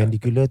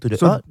 Perpendicular to the.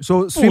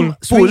 So swim,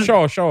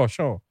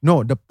 Shore.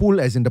 No, the pool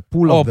as in the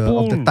pool Oh, of the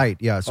pool. tide.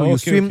 Yeah. So Oh, you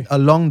okay, swim okay.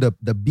 along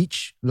the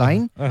beach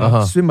line.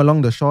 Uh-huh. Swim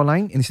along the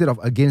shoreline instead of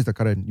against the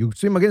current. You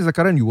swim against the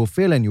current, you will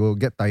fail and you will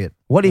get tired.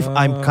 What if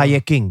I'm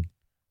kayaking?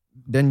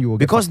 Then you will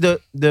Because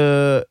the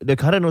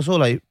current also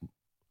like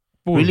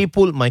really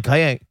pulled my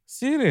kayak.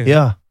 Serious?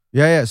 Yeah.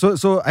 Yeah.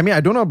 So I mean,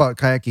 I don't know about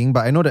kayaking,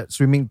 but I know that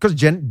swimming, because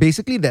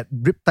basically that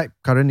riptide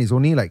current is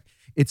only like,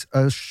 it's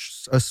a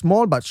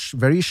small but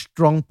very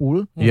strong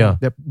pool Yeah.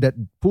 that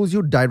pulls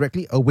you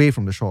directly away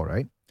from the shore,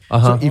 right?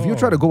 Uh-huh. So if you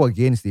try to go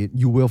against it,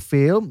 you will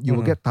fail, you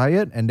will get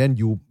tired, and then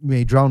you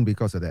may drown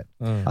because of that.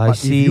 I But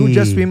see. if you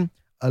just swim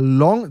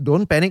along,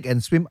 don't panic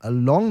and swim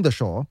along the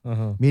shore,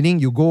 meaning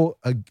you go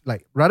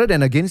like rather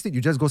than against it,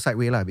 you just go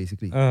sideways lah,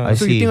 basically. I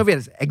So you see. think of it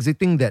as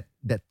exiting that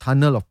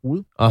tunnel of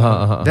pool,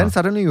 then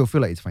suddenly you'll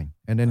feel like it's fine,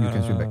 and then you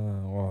can swim back.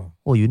 Wow.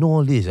 Oh, you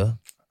know all this, huh?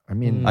 I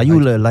mean, Are you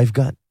a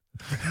lifeguard?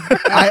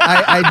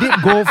 I did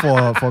go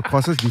for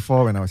courses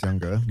before when I was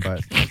younger,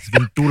 but it's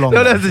been too long.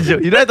 No, that's a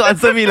joke. You don't have to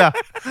answer me lah.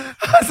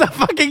 That's a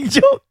fucking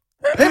joke.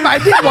 Hey, but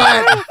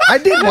I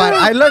did what?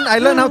 I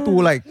learned how to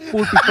like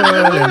pull people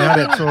and all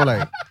that. So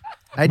like,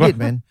 I did,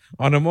 man.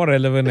 On a more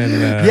relevant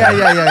and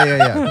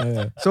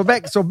Yeah. So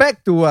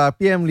back to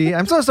PM Lee.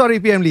 I'm so sorry,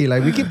 PM Lee.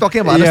 Like we keep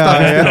talking about other stuff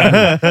instead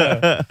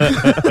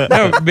of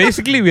No,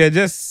 basically we are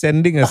just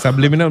sending a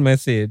subliminal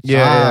message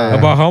Yeah.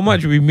 about how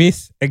much we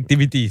miss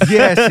activities.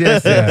 Yes.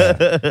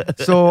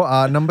 So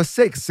number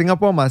 6,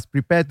 Singapore must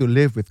prepare to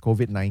live with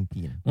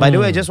COVID-19. By the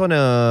way, I just want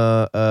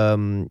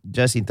to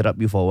just interrupt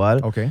you for a while.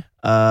 Okay.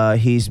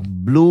 His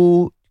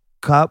blue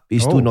cup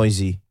is Oh. too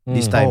noisy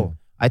this time. Oh.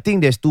 I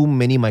think there's too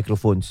many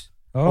microphones.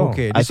 Oh.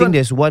 Okay. I This think one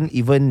there's one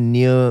even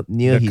near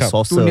The his cup.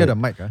 saucer. too near the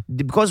mic.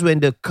 Because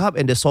when the cup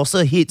and the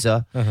saucer hits,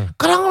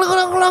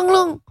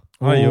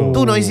 Aiyo.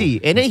 too noisy.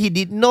 And then he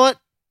did not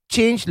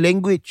change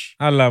language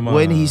Alamak.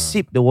 when he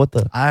sipped the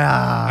water.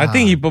 I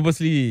think he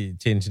purposely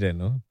changed that,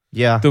 no?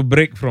 Yeah, To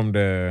break from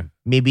the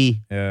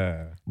maybe.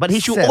 But he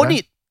should Sad, own huh?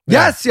 it.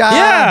 Yes, yeah.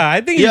 Yeah,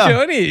 I think he Yeah.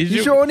 should own it. You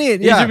should own it.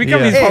 It Yeah. should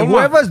become his Hey,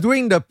 hallmark. whoever's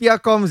doing the PR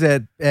comms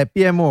at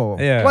PMO,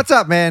 Yeah. what's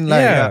up, man?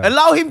 Like, Yeah.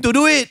 Allow him to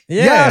do it.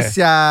 Yes,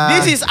 yeah.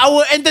 This is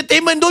our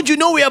entertainment. Don't you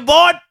know we are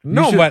bored?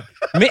 No, but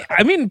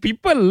I mean,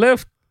 people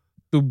love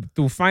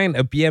to find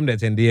a PM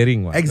that's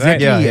endearing. What,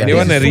 Exactly, Right? yeah. They This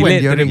want to is so relate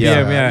to the endearing,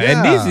 PM. yeah. Yeah. And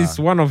Yeah. this is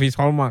one of his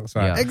hallmarks.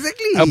 Right? Yeah.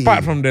 Exactly.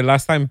 Apart from the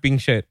last time pink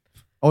shirt.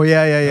 Oh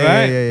yeah.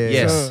 Right?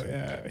 Yes. So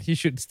he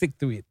should stick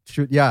to it.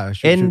 Should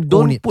And own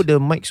don't it. put the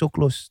mic so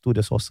close to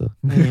the saucer.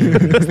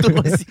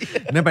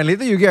 Then but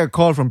later you get a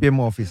call from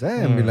PMO office,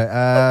 and be like,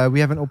 we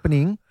have an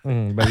opening.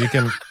 But you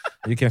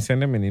can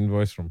send them an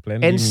invoice from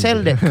Plan And B.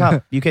 sell that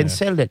cup. You can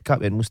sell that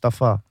cup at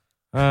Mustafa.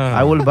 Ah.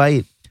 I will buy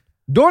it.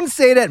 Don't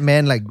say that,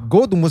 man. Like,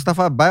 go to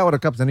Mustafa, buy all the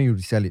cups, and then you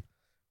resell it.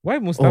 Why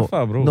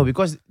Mustafa, bro? No,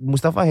 because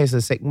Mustafa has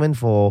a segment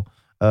for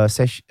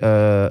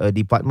a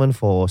department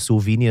for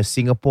souvenirs,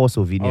 Singapore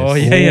souvenirs. Oh,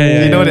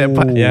 yeah. You know that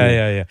part?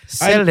 Yeah.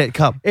 Sell that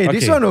cup. Hey,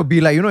 this Okay. one will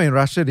be like, you know, in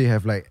Russia they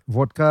have like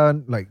vodka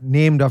like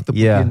named after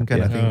Yeah, Putin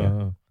kind of yeah.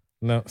 thing.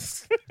 No.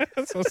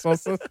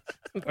 so.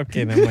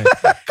 Okay, never mind.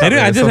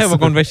 Anyway, I just have a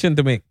confession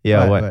to make.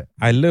 Yeah, what? Right.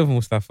 I love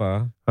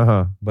Mustafa,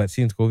 Uh-huh. but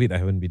since COVID, I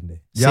haven't been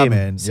there. Yeah, Same,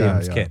 man. same. Yeah,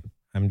 I'm scared.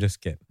 I'm just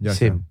scared. Yeah,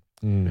 Same.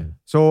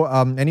 So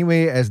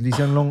anyway, as Lee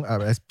Hsien Loong,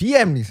 as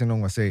PM Lee Hsien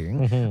Loong was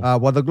saying,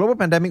 while the global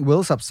pandemic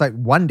will subside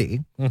one day,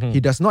 he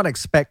does not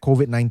expect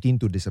COVID-19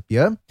 to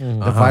disappear.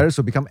 The virus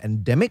will become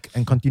endemic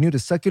and continue to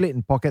circulate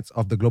in pockets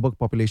of the global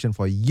population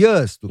for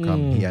years to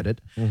come, he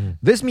added.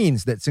 This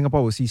means that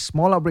Singapore will see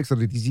small outbreaks of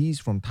the disease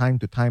from time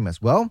to time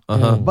as well.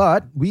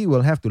 But we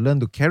will have to learn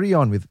to carry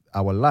on with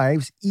our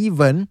lives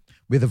even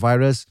with the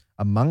virus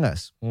among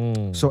us.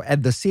 Mm. So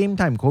at the same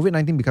time,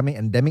 COVID-19 becoming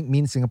endemic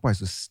means Singapore has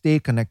to stay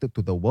connected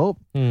to the world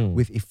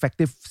with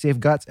effective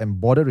safeguards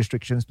and border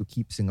restrictions to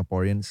keep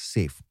Singaporeans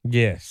safe.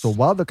 Yes. So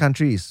while the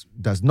country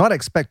does not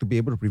expect to be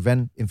able to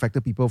prevent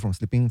infected people from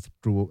slipping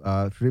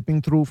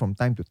through from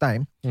time to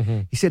time,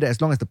 he said that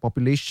as long as the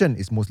population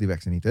is mostly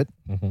vaccinated,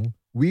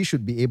 we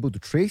should be able to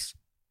trace,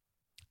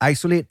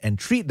 isolate, and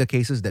treat the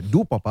cases that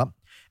do pop up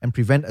and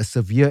prevent a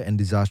severe and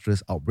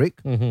disastrous outbreak.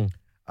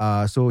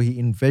 So he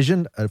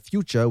envisioned a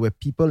future where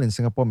people in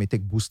Singapore may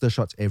take booster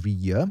shots every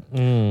year.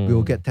 We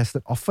will get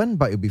tested often,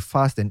 but it'll be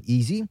fast and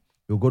easy.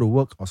 You'll go to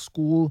work or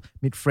school,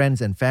 meet friends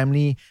and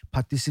family,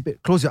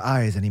 participate. Close your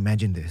eyes and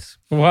imagine this.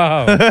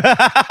 Wow.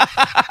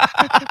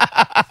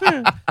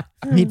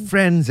 Meet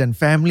friends and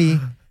family,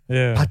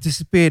 Yeah.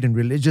 participate in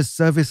religious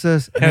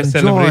services, and Have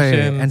enjoy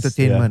celebrations.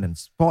 entertainment and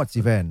sports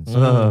events.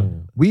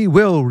 We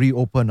will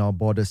reopen our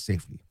borders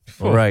safely.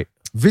 All right.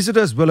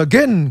 Visitors will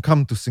again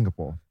come to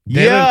Singapore.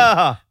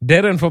 Yeah.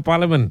 Darren for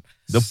Parliament.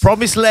 The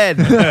promised land.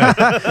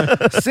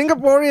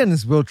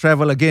 Singaporeans will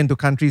travel again to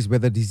countries where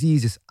the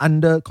disease is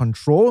under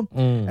control,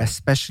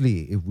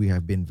 especially if we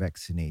have been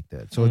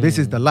vaccinated. So this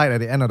is the light at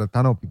the end of the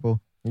tunnel, people.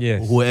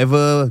 Yes.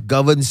 Whoever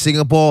governs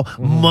Singapore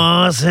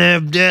must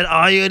have that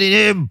iron in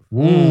him.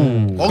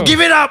 Or give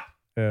it up.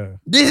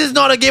 Yeah. This is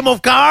not a game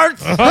of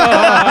cards.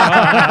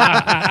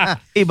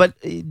 Hey, but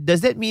does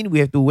that mean we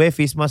have to wear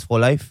face masks for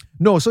life?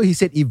 No, so he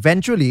said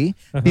eventually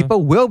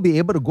people will be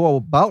able to go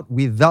about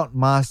without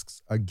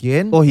masks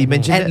again. Oh, he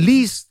mentioned at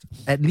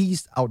that?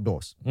 least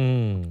outdoors.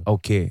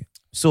 Okay.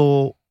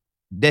 So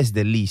that's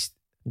the least.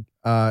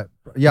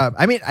 Yeah,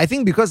 I mean, I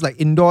think because like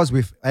indoors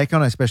with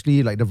aircon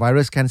especially, like the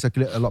virus can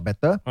circulate a lot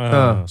better.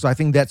 So I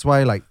think that's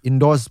why like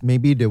indoors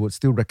maybe they would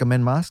still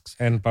recommend masks.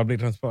 And public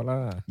transport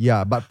lah.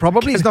 Yeah, but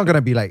probably it's not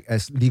gonna be like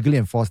as legally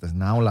enforced as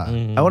now lah.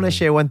 I want to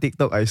share one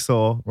TikTok I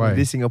saw Right.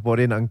 with this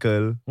Singaporean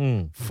uncle.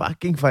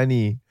 Fucking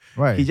funny.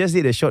 Right. He just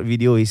did a short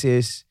video. He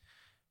says,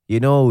 you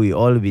know, we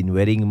all been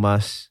wearing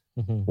masks.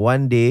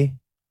 One day,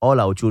 all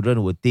our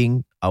children will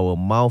think our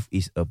mouth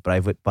is a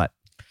private part.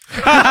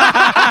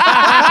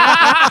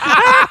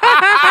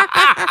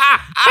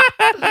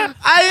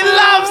 I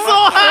laugh so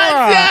hard,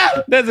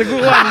 yeah. That's a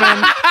good one, man.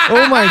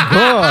 Oh my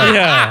god.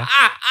 Yeah.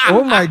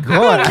 Oh my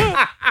god.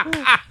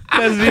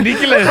 That's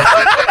ridiculous.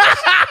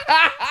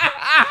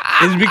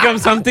 It's become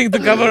something to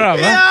cover up.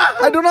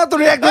 Huh? I don't know how to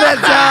react to that,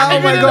 Cha. Oh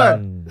my god.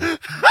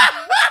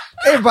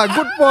 Hey, but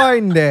good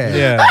point there.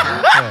 Yeah.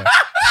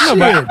 No,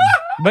 Shit.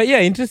 but yeah,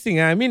 interesting.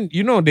 I mean,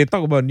 you know, they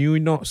talk about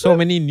so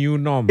many new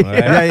norms.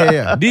 Right?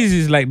 Yeah. This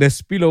is like the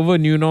spillover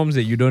new norms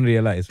that you don't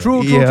realize. Right?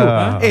 True.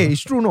 Yeah. Hey,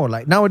 it's true, no.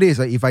 Like nowadays,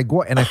 like, if I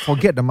go out and I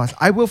forget the mask,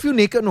 I will feel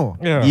naked, no.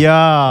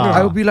 Yeah.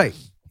 I will be like,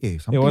 hey,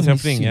 something what's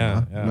happening? missing, Yeah,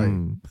 huh? yeah. Like,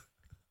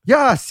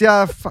 yeah,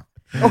 sia, fuck.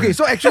 Okay,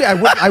 so actually, I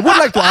would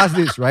like to ask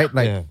this, right?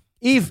 Like, Yeah.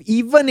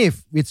 even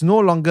if it's no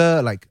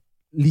longer like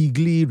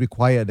legally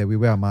required that we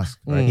wear a mask,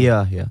 right?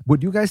 Yeah.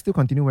 Would you guys still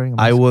continue wearing a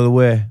mask? I will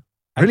wear.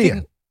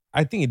 Really?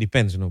 I think it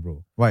depends,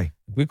 bro. Why?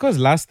 Because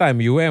last time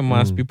you wear a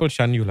mask, people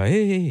shun you like,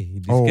 hey,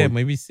 this Oh. guy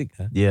might be sick.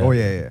 Huh? Yeah. Oh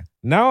yeah.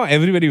 Now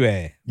everybody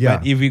wear. Yeah.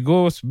 But if it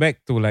goes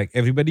back to like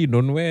everybody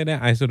don't wear, then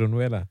I also don't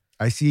wear lah.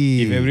 I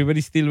see. If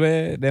everybody still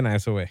wear, then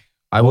I also wear.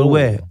 I will Oh.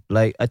 wear.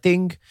 Like, I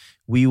think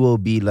we will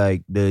be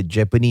like the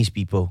Japanese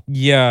people.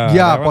 Yeah.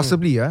 yeah, that one-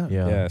 possibly. Yeah.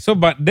 Yeah. So,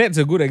 but that's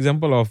a good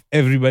example of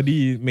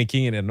everybody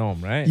making it a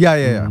norm, right? Yeah.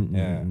 Yeah.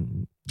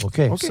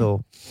 Okay. Okay. So,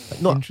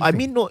 no, I Interesting.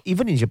 mean, no,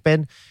 even in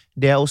Japan,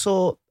 there are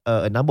also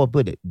a number of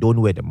people that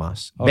don't wear the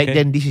mask. Back Okay.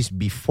 then, this is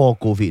before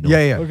COVID. No?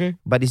 Yeah. Okay.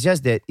 But it's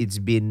just that it's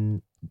been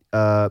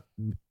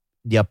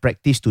their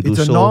practice to do It's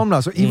a so. norm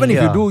now. So even if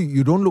you Yeah. do,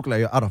 you don't look like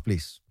you're out of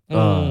place.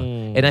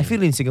 And I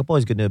feel in Singapore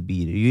it's gonna be.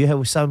 You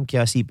have some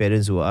kiasi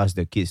parents who ask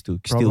their kids to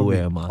still Probably.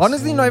 wear a mask.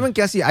 Honestly, not even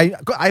Cassie.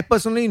 I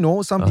personally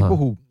know some people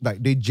who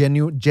like they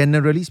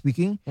generally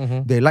speaking,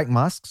 they like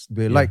masks.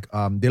 They like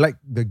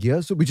the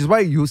gear. So which is why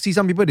you see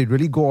some people they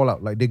really go all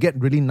out. Like they get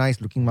really nice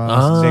looking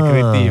masks.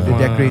 Decorative. They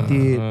ah, decorate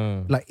it.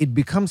 ah. Like it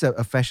becomes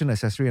a fashion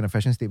accessory and a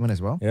fashion statement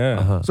as well.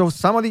 Yeah. So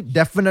somebody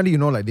definitely,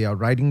 like they are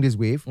riding this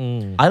wave.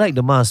 I like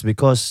the mask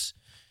because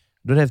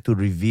don't have to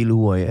reveal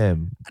who I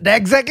am.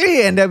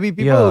 Exactly. And there'll be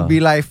people Yeah. who will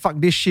be like,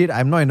 fuck this shit.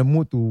 I'm not in the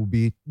mood to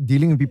be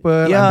dealing with people.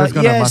 I'm Yeah, just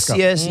gonna mask up.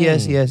 yes.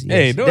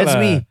 Hey, no That's lah.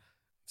 me.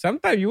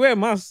 Sometimes you wear a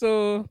mask,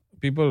 so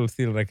people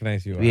still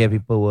recognize you. Yeah,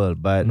 people will,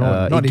 but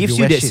No, not it if gives you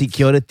you wear that shits.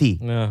 security.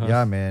 Uh-huh.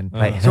 Yeah, man.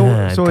 Like, So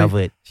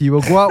covered. he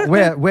will go out,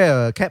 wear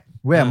a cap,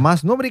 wear a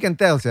mask. Nobody can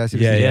tell. Seriously.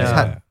 Yeah. It's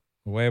hard.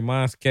 Wear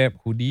mask, cap,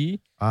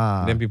 hoodie.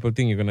 Ah. Then people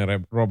think you're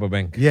gonna rob a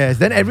bank. Yes.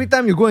 Then every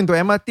time you go into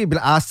MRT, be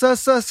like, sir.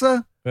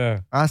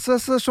 Yeah.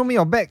 Sir, show me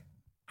your bag.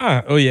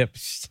 Oh yeah.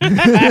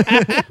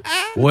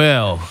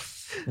 Well,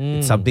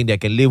 it's something that I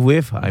can live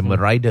with. I'm a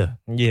rider.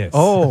 Yes.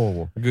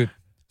 Oh. Good.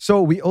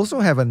 So we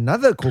also have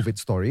another COVID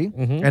story.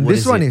 And What this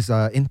is one it? is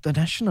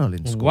international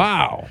in scope.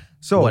 Wow.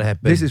 So What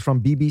happened? this is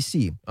from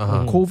BBC.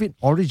 COVID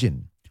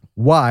origin.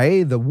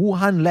 Why the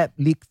Wuhan lab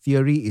leak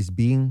theory is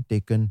being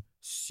taken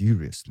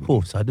seriously.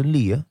 Oh,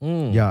 suddenly,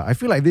 Yeah, I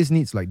feel like this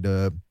needs like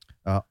the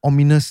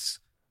ominous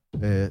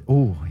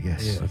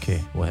Yes. Okay,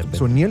 what happened?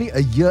 So nearly a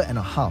year and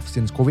a half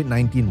since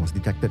COVID-19 was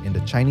detected in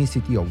the Chinese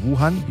city of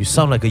Wuhan. you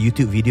sound like a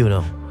YouTube video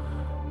now.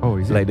 Oh,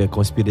 is it? Like the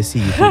conspiracy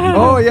YouTube video.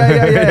 Oh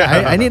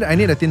yeah. I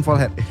need a tinfoil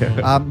hat.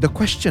 The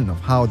question of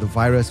how the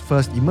virus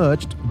first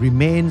emerged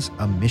remains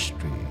a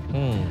mystery.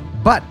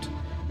 But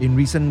in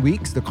recent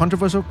weeks, the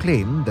controversial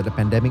claim that the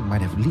pandemic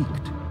might have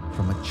leaked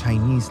from a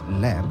Chinese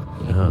lab,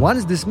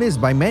 once dismissed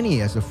by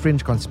many as a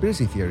fringe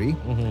conspiracy theory,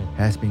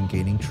 has been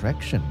gaining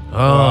traction.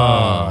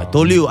 I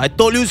told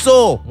you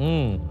so.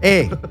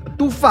 Hey,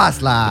 too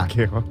fast lah.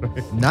 Okay,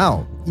 alright.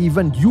 Now,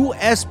 even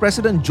US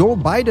President Joe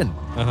Biden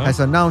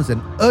has announced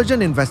an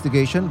urgent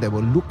investigation that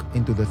will look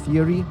into the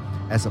theory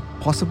as a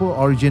possible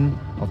origin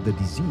of the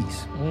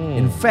disease.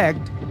 In fact,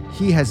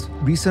 he has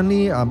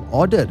recently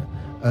ordered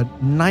a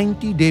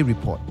 90-day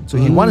report. So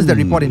he wants that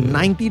report in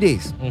 90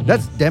 days.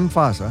 That's damn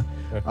fast.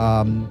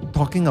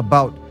 Talking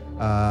about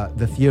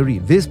the theory,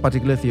 this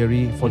particular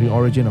theory for the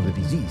origin of the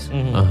disease.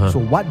 So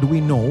what do we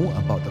know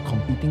about the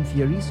competing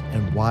theories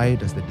and why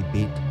does the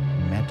debate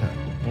matter?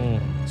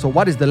 So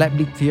what is the lab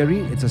leak theory?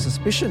 It's a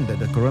suspicion that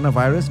the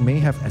coronavirus may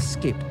have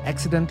escaped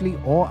accidentally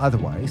or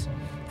otherwise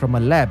from a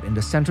lab in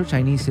the central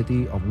Chinese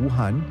city of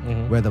Wuhan,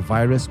 where the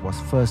virus was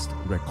first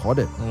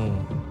recorded.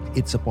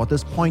 Its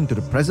supporters point to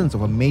the presence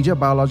of a major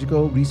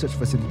biological research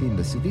facility in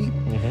the city.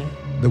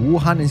 The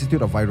Wuhan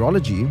Institute of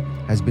Virology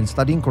has been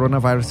studying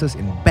coronaviruses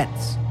in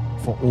bats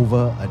for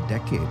over a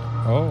decade.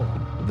 Oh.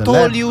 The Told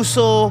lab- you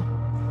so.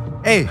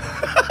 Hey,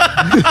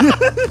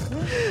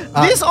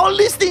 All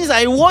these things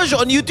I watched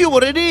on YouTube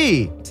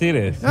already.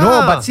 Serious?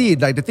 no, but see,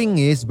 like the thing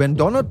is, when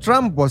Donald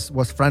Trump was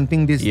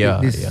fronting this,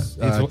 Yeah,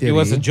 It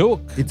was a theory,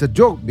 joke. It's a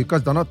joke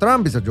because Donald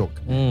Trump is a joke.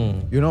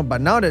 You know,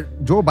 but now that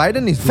Joe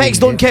Biden is Facts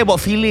doing don't care about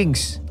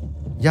feelings.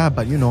 Yeah,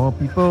 but you know,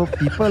 people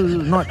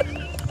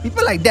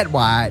like that.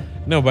 What?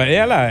 No, but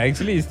yeah lah.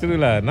 Actually, it's true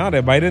lah. Now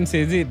that Biden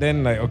says it,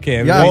 then like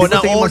okay, Yeah, everybody,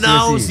 people take it more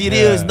now seriously.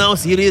 serious. Yeah. Now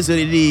serious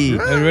already.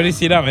 everybody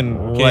sit up and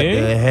What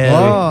okay. the hell?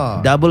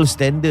 Oh. Double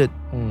standard.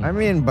 I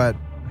mean, but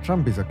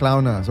Trump is a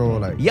clown, so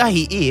like Yeah,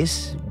 he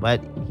is,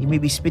 but he may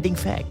be spitting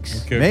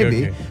facts. Okay,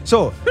 maybe. okay.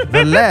 So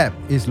the lab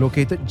is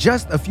located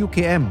just a few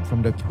km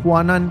from the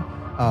Huanan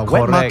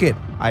wet Correct. market.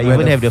 I where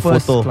even have the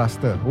first photo.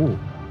 cluster. Oh.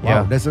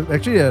 Yeah. Wow, there's an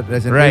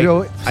Right.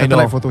 aerial I know.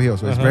 satellite photo here,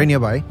 so it's very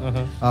nearby,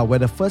 where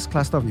the first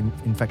cluster of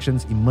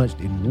infections emerged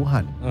in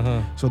Wuhan.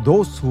 So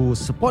those who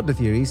support the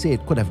theory say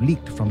it could have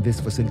leaked from this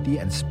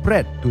facility and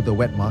spread to the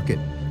wet market.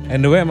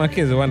 And the wet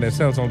market is the one that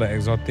sells all the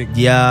exotic.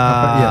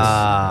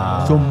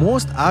 Yeah. So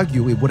most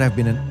argue it would have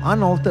been an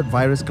unaltered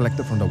virus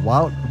collected from the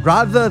wild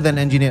rather than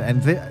engineered.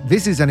 And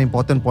this is an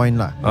important point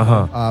lah.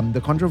 The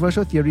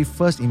controversial theory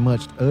first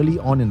emerged early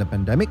on in the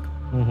pandemic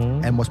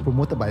and was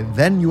promoted by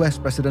then US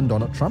President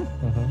Donald Trump.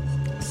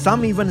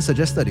 Some even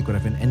suggested it could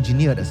have been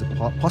engineered as a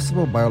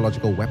possible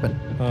biological weapon.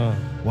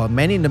 While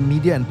many in the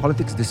media and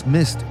politics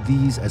dismissed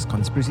these as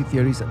conspiracy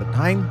theories at the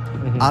time,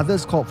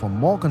 others called for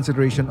more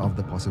consideration of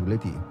the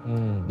possibility.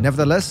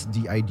 Nevertheless,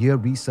 the idea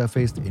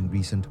resurfaced in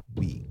recent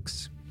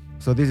weeks.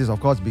 So this is,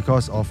 of course,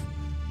 because of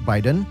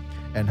Biden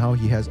and how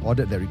he has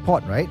ordered the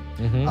report, right?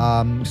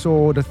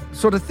 So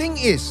the thing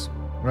is,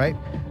 right?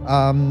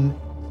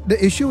 The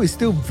issue is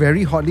still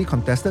very hotly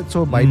contested.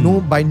 So by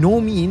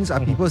no means are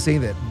people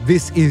saying that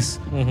this is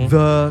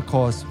the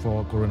cause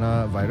for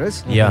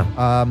coronavirus. Yeah.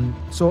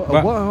 So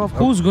But what,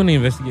 who's going to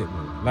investigate?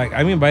 Like,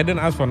 I mean, Biden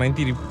asked for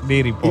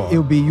 90-day report.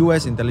 it'll be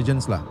US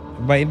intelligence lah.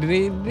 But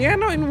they are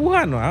not in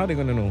Wuhan. How are they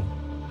going to know?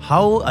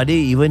 How are they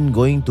even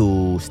going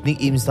to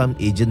sneak in some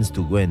agents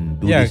to go and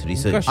do Yeah, this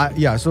research?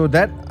 because- So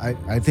that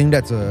I think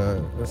that's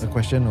a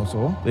question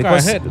also.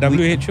 Because I heard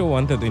WHO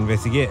wanted to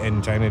investigate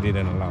and China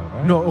didn't allow.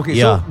 Right? No, okay.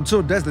 Yeah.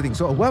 So that's the thing.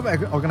 So a World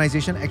Health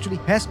Organization actually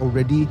has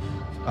already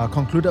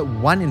concluded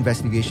one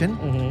investigation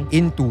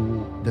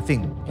into the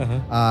thing.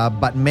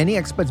 But many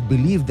experts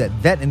believe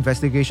that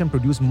investigation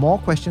produced more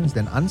questions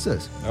than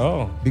answers.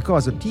 Oh.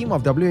 Because a team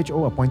of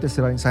WHO appointed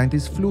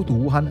scientists flew to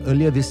Wuhan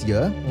earlier this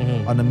year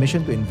on a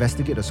mission to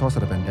investigate the source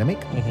of the pandemic.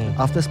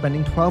 After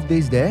spending 12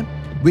 days there,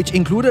 which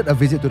included a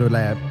visit to the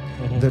lab,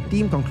 the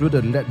team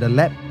concluded that the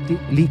lab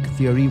leak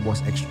theory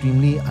was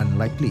extremely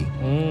unlikely.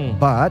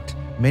 But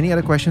many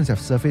other questions have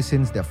surfaced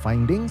since their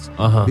findings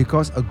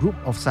because a group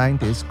of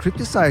scientists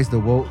criticized the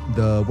World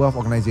Health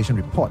Organization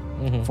report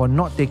for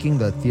not taking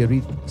the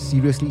theory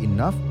seriously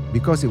enough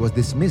because it was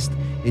dismissed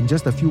in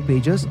just a few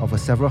pages of a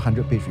several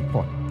hundred-page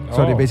report.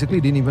 So they basically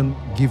didn't even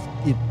give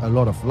it a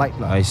lot of light.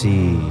 I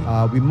see.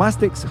 We must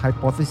take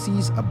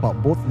hypotheses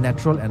about both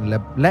natural and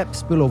lab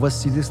spillover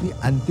seriously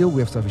until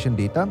we have sufficient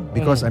data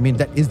because, I mean,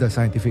 that is the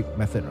scientific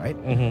method, right?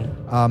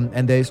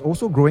 And there is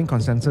also growing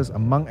consensus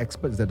among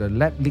experts that the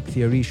lab leak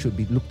theory should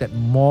be looked at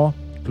more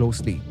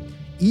closely.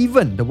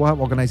 Even the World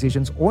Health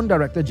Organization's own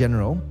Director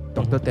General,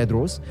 Dr.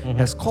 Tedros,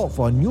 has called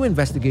for a new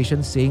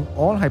investigation saying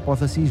all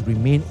hypotheses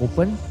remain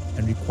open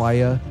and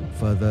require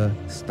further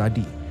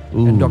study.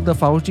 And Dr.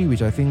 Fauci,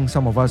 which I think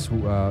some of us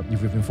who,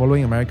 if we've been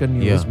following American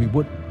news, we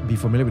would be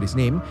familiar with his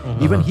name.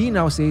 Even he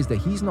now says that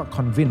he's not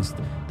convinced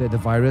that the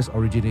virus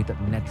originated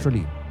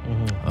naturally.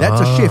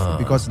 That's a shift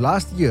because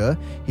last year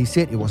he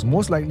said it was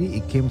most likely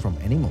it came from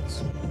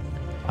animals.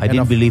 I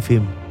didn't believe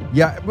him.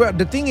 Yeah, well,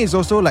 the thing is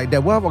also like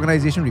the World Health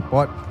Organization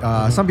report,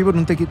 some people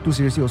don't take it too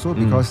seriously also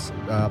because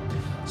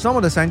some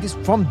of the scientists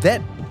from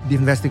that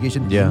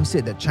investigation team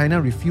said that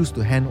China refused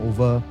to hand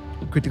over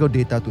critical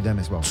data to them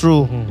as well.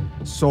 True.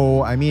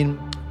 So, I mean,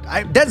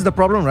 that's the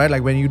problem, right?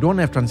 Like when you don't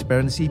have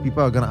transparency,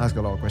 people are going to ask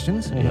a lot of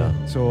questions. Yeah.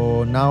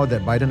 So now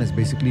that Biden has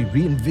basically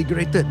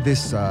reinvigorated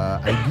this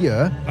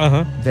idea,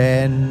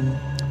 then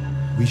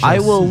we shall I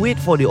will see. wait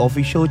for the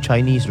official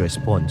Chinese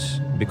response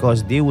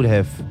because they would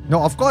have.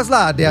 No, of course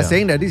lah. They are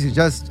saying that this is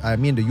just, I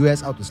mean, the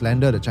US out to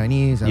slander the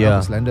Chinese and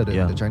out to slander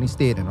the Chinese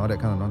state and all that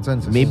kind of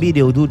nonsense. Maybe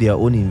they'll do their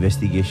own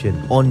investigation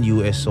on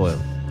US soil.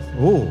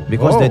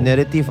 Because the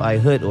narrative I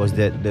heard was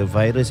that the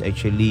virus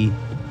actually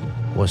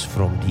was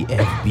from the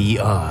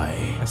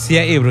FBI.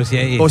 CIA, bro,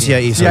 CIA. Oh,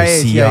 CIA.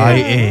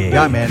 CIA.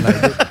 Yeah, man.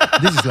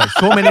 Like, this is like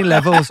so many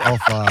levels of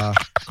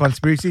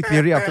conspiracy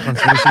theory after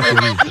conspiracy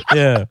theory.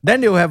 Yeah.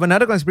 Then they will have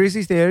another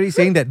conspiracy theory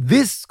saying that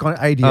this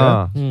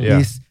idea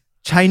is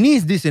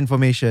Chinese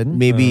disinformation.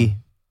 Maybe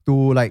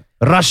to like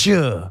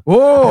Russia.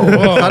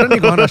 Suddenly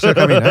got Russia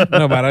coming.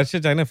 No, but Russia,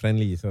 China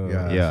friendly. So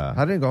Yeah.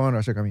 Suddenly got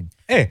Russia coming.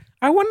 Hey,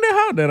 I wonder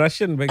how the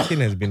Russian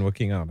vaccine has been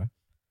working out.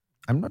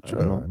 I'm not sure.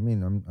 I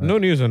mean, No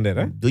news on that,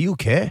 huh? Do you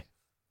care?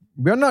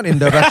 we're not in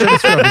the Russian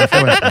sphere of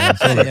influence, man.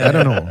 So like, I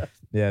don't know.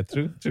 Yeah,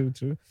 true.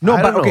 No,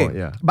 I but don't know, okay.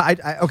 yeah.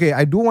 But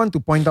I do want to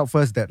point out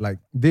first that like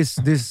this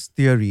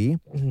theory,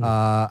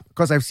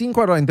 because I've seen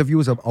quite a lot of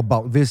interviews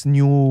about this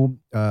new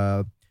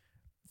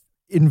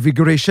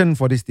invigoration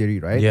for this theory,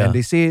 right? Yeah. And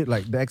they say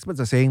like the experts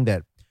are saying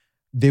that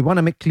they want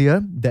to make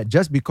clear that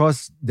just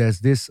because there's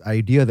this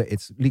idea that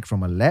it's leaked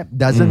from a lab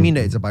doesn't mean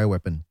that it's a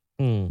bioweapon.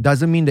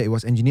 Doesn't mean that it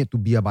was engineered to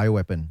be a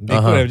bioweapon. They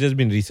could have just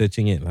been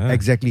researching it. Huh?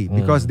 Exactly,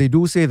 because they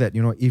do say that,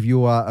 you know, if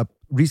you are a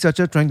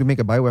researcher trying to make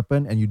a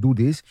bioweapon and you do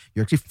this,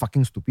 you're actually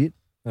fucking stupid.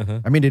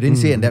 I mean, they didn't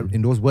say it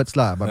in those words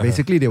lah, but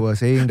basically they were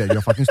saying that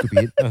you're fucking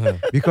stupid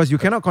because you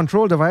cannot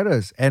control the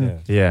virus. And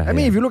I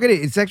mean, if you look at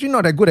it, it's actually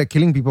not that good at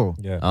killing people.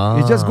 Yeah.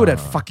 It's just good at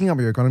fucking up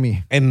your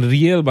economy. And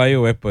real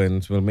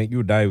bioweapons will make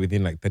you die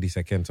within like 30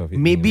 seconds of it.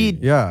 Maybe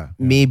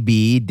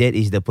maybe that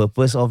is the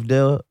purpose of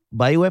the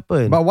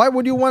bioweapon. But why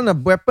would you want a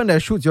weapon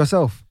that shoots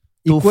yourself?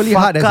 to Equally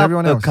fuck hard as up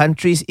everyone a else.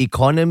 country's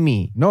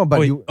economy. No,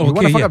 but you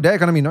want to fuck up their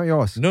economy, not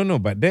yours. No,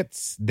 but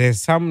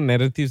there's some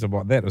narratives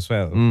about that as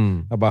well.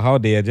 About how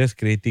they are just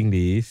creating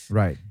this.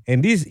 Right.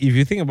 And this, if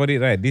you think about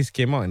it, right, this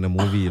came out in a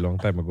movie a long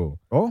time ago.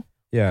 Oh?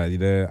 Yeah,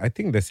 I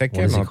think the What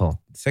second is it called?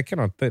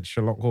 or third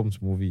Sherlock Holmes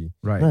movie.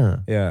 Right. Huh.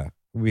 Yeah,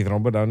 with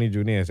Robert Downey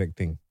Jr. as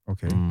acting.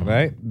 Okay.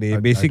 Right? They I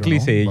basically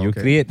don't know, say but you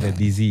okay. create a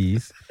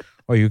disease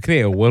or you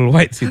create a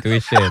worldwide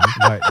situation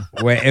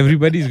where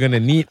everybody's going to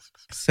need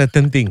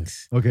certain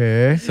things.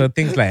 Okay. So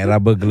things like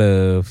rubber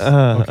gloves,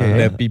 Okay.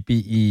 the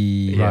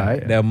PPE,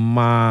 Right. the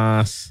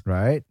mask.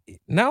 Right.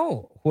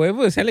 Now,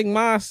 whoever is selling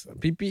masks,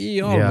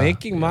 PPE,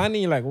 making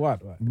money like what?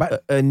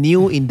 But A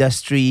new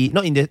industry,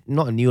 not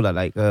a new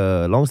like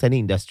a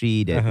long-standing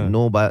industry that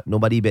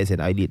nobody bets an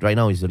eyelid right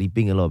now is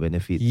reaping a lot of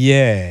benefits.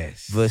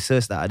 Yes.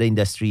 Versus the other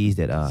industries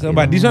that are. So, you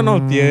but know. this one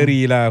all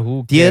theory lah.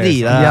 Who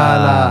Theory cares? lah. yeah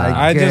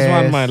lah, I just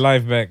want guess. my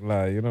life back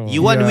lah. You know.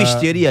 You want Yeah. which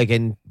theory? I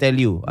can tell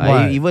you. What?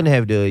 I even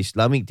have the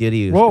Islamic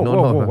theory. Whoa, no,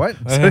 whoa, no, whoa, what?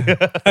 no.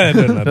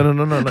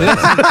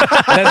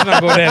 Let's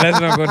not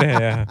go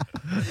there.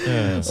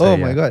 Yeah. Oh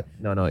my God.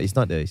 No, it's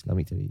not the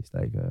Islamic theory. It's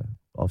like a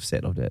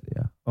offset of that.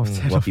 Yeah,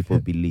 Offset what of people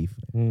believe.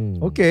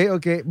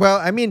 Okay. Well,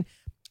 I mean,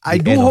 I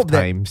The do end of hope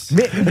that. times.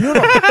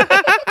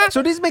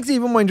 So this makes it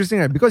even more interesting,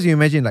 right? Because you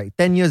imagine, like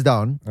 10 years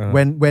down,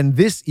 when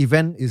this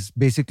event is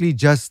basically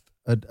just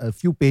a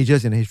few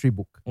pages in a history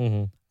book,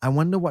 I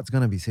wonder what's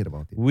gonna be said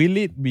about it. Will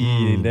it be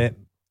that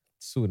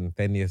soon,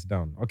 10 years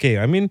down? Okay,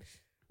 I mean,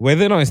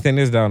 whether or not it's 10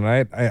 years down,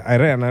 right? I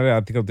read another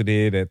article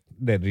today that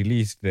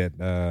released that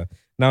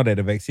now that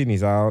the vaccine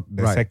is out,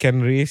 the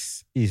second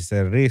race is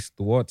a race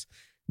towards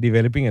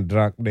developing a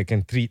drug that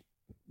can treat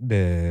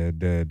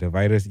the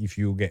virus if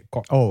you get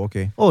caught. Oh,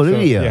 okay. Oh,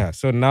 really? So, yeah.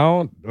 So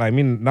now,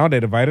 now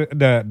that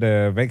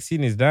the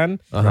vaccine is done,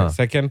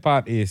 second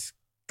part is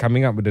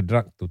coming up with a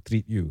drug to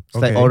treat you.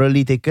 It's like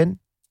orally taken.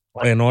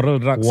 An oral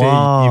drug.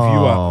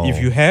 Wow. Say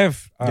if you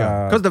have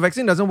Because the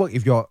vaccine doesn't work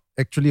if you're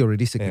actually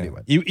already sick with it.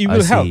 Right? it I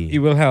will help. see. It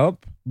will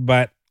help,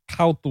 but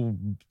how to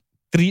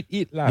treat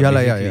it lah? Yeah,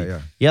 basically.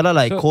 Yeah,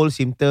 like So- cold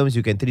symptoms,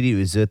 you can treat it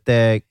with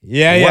Zyrtec.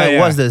 Yeah.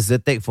 What's the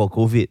Zyrtec for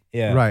COVID?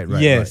 Yeah. Right,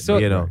 Yeah. right. So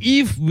You know.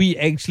 if we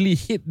actually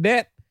hit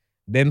that,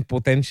 then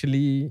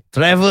potentially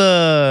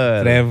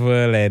Travel.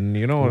 and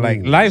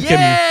like life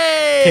can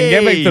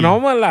get back to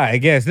normal lah,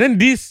 I guess. Then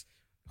this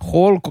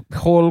whole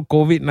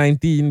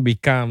COVID-19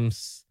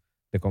 becomes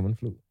the common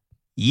flu.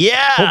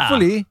 Yeah.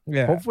 Hopefully,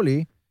 Yeah.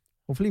 hopefully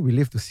we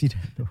live to see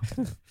that. though.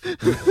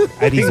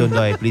 Please don't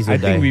die. Please I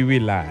don't die. think we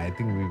will lah. I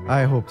think we will.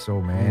 I hope so,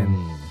 man.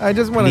 I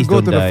just want to Please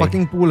go don't to the die.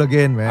 fucking pool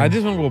again, man. I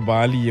just want to go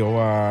Bali or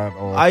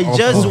what. I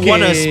just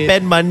want to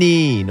spend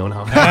money. No.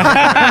 Sorry.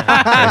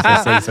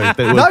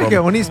 Third now world you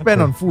can problem. only spend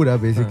on food,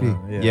 basically.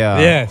 Yeah.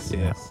 Yes.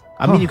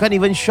 I mean, you can't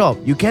even shop.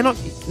 You cannot.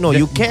 No,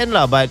 you can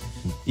lah, but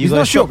you It's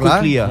gotta not shop shiok lah.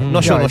 quickly. Not Yeah,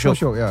 sure, it's not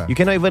shiok, yeah. You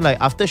cannot even like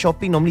after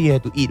shopping. Normally you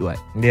have to eat at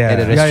the Yeah.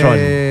 restaurant.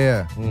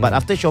 Yeah. But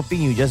after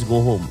shopping, you just go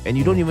home and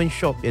you don't even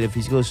shop at the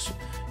physical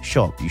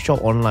shop. You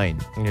shop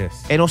online. Yes.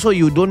 And also,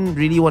 you don't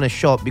really want to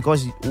shop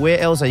because where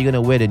else are you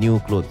gonna wear the new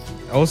clothes?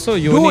 Also,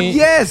 you Dude, only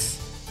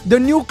yes. The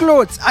new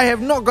clothes. I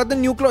have not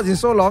gotten new clothes in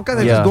so long because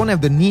I Yeah. just don't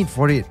have the need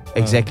for it.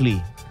 Exactly.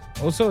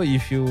 Also,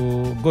 if you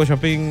go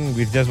shopping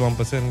with just one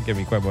person, can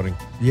be quite boring.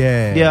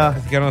 Yeah. Yeah.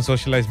 You cannot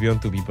socialize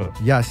beyond 2 people.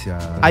 Yes, yeah.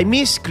 I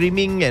miss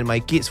screaming at my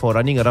kids for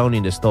running around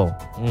in the store.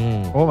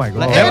 Oh my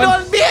god. Like,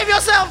 everyone, behave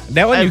yourself.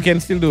 That one you can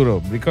still do,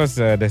 though, because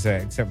there's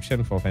an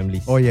exception for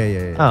families. Oh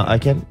yeah.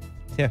 I can.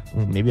 Yeah.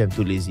 Maybe I'm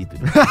too lazy to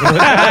do.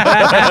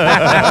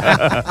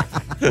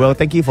 Well,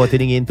 thank you for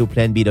tuning in to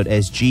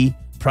PlanB.SG.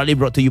 Proudly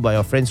brought to you by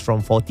our friends from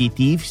 40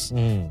 Thieves.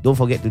 Don't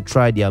forget to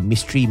try their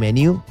mystery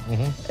menu.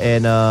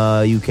 And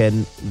you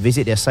can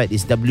visit their site.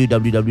 It's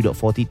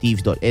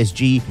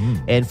www.40thieves.sg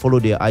and follow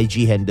their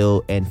IG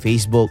handle and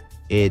Facebook.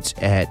 It's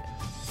at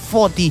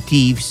 40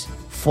 Thieves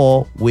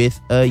 4 with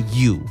a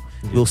U.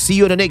 We'll see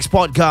you on the next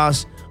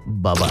podcast.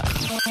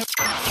 Bye-bye.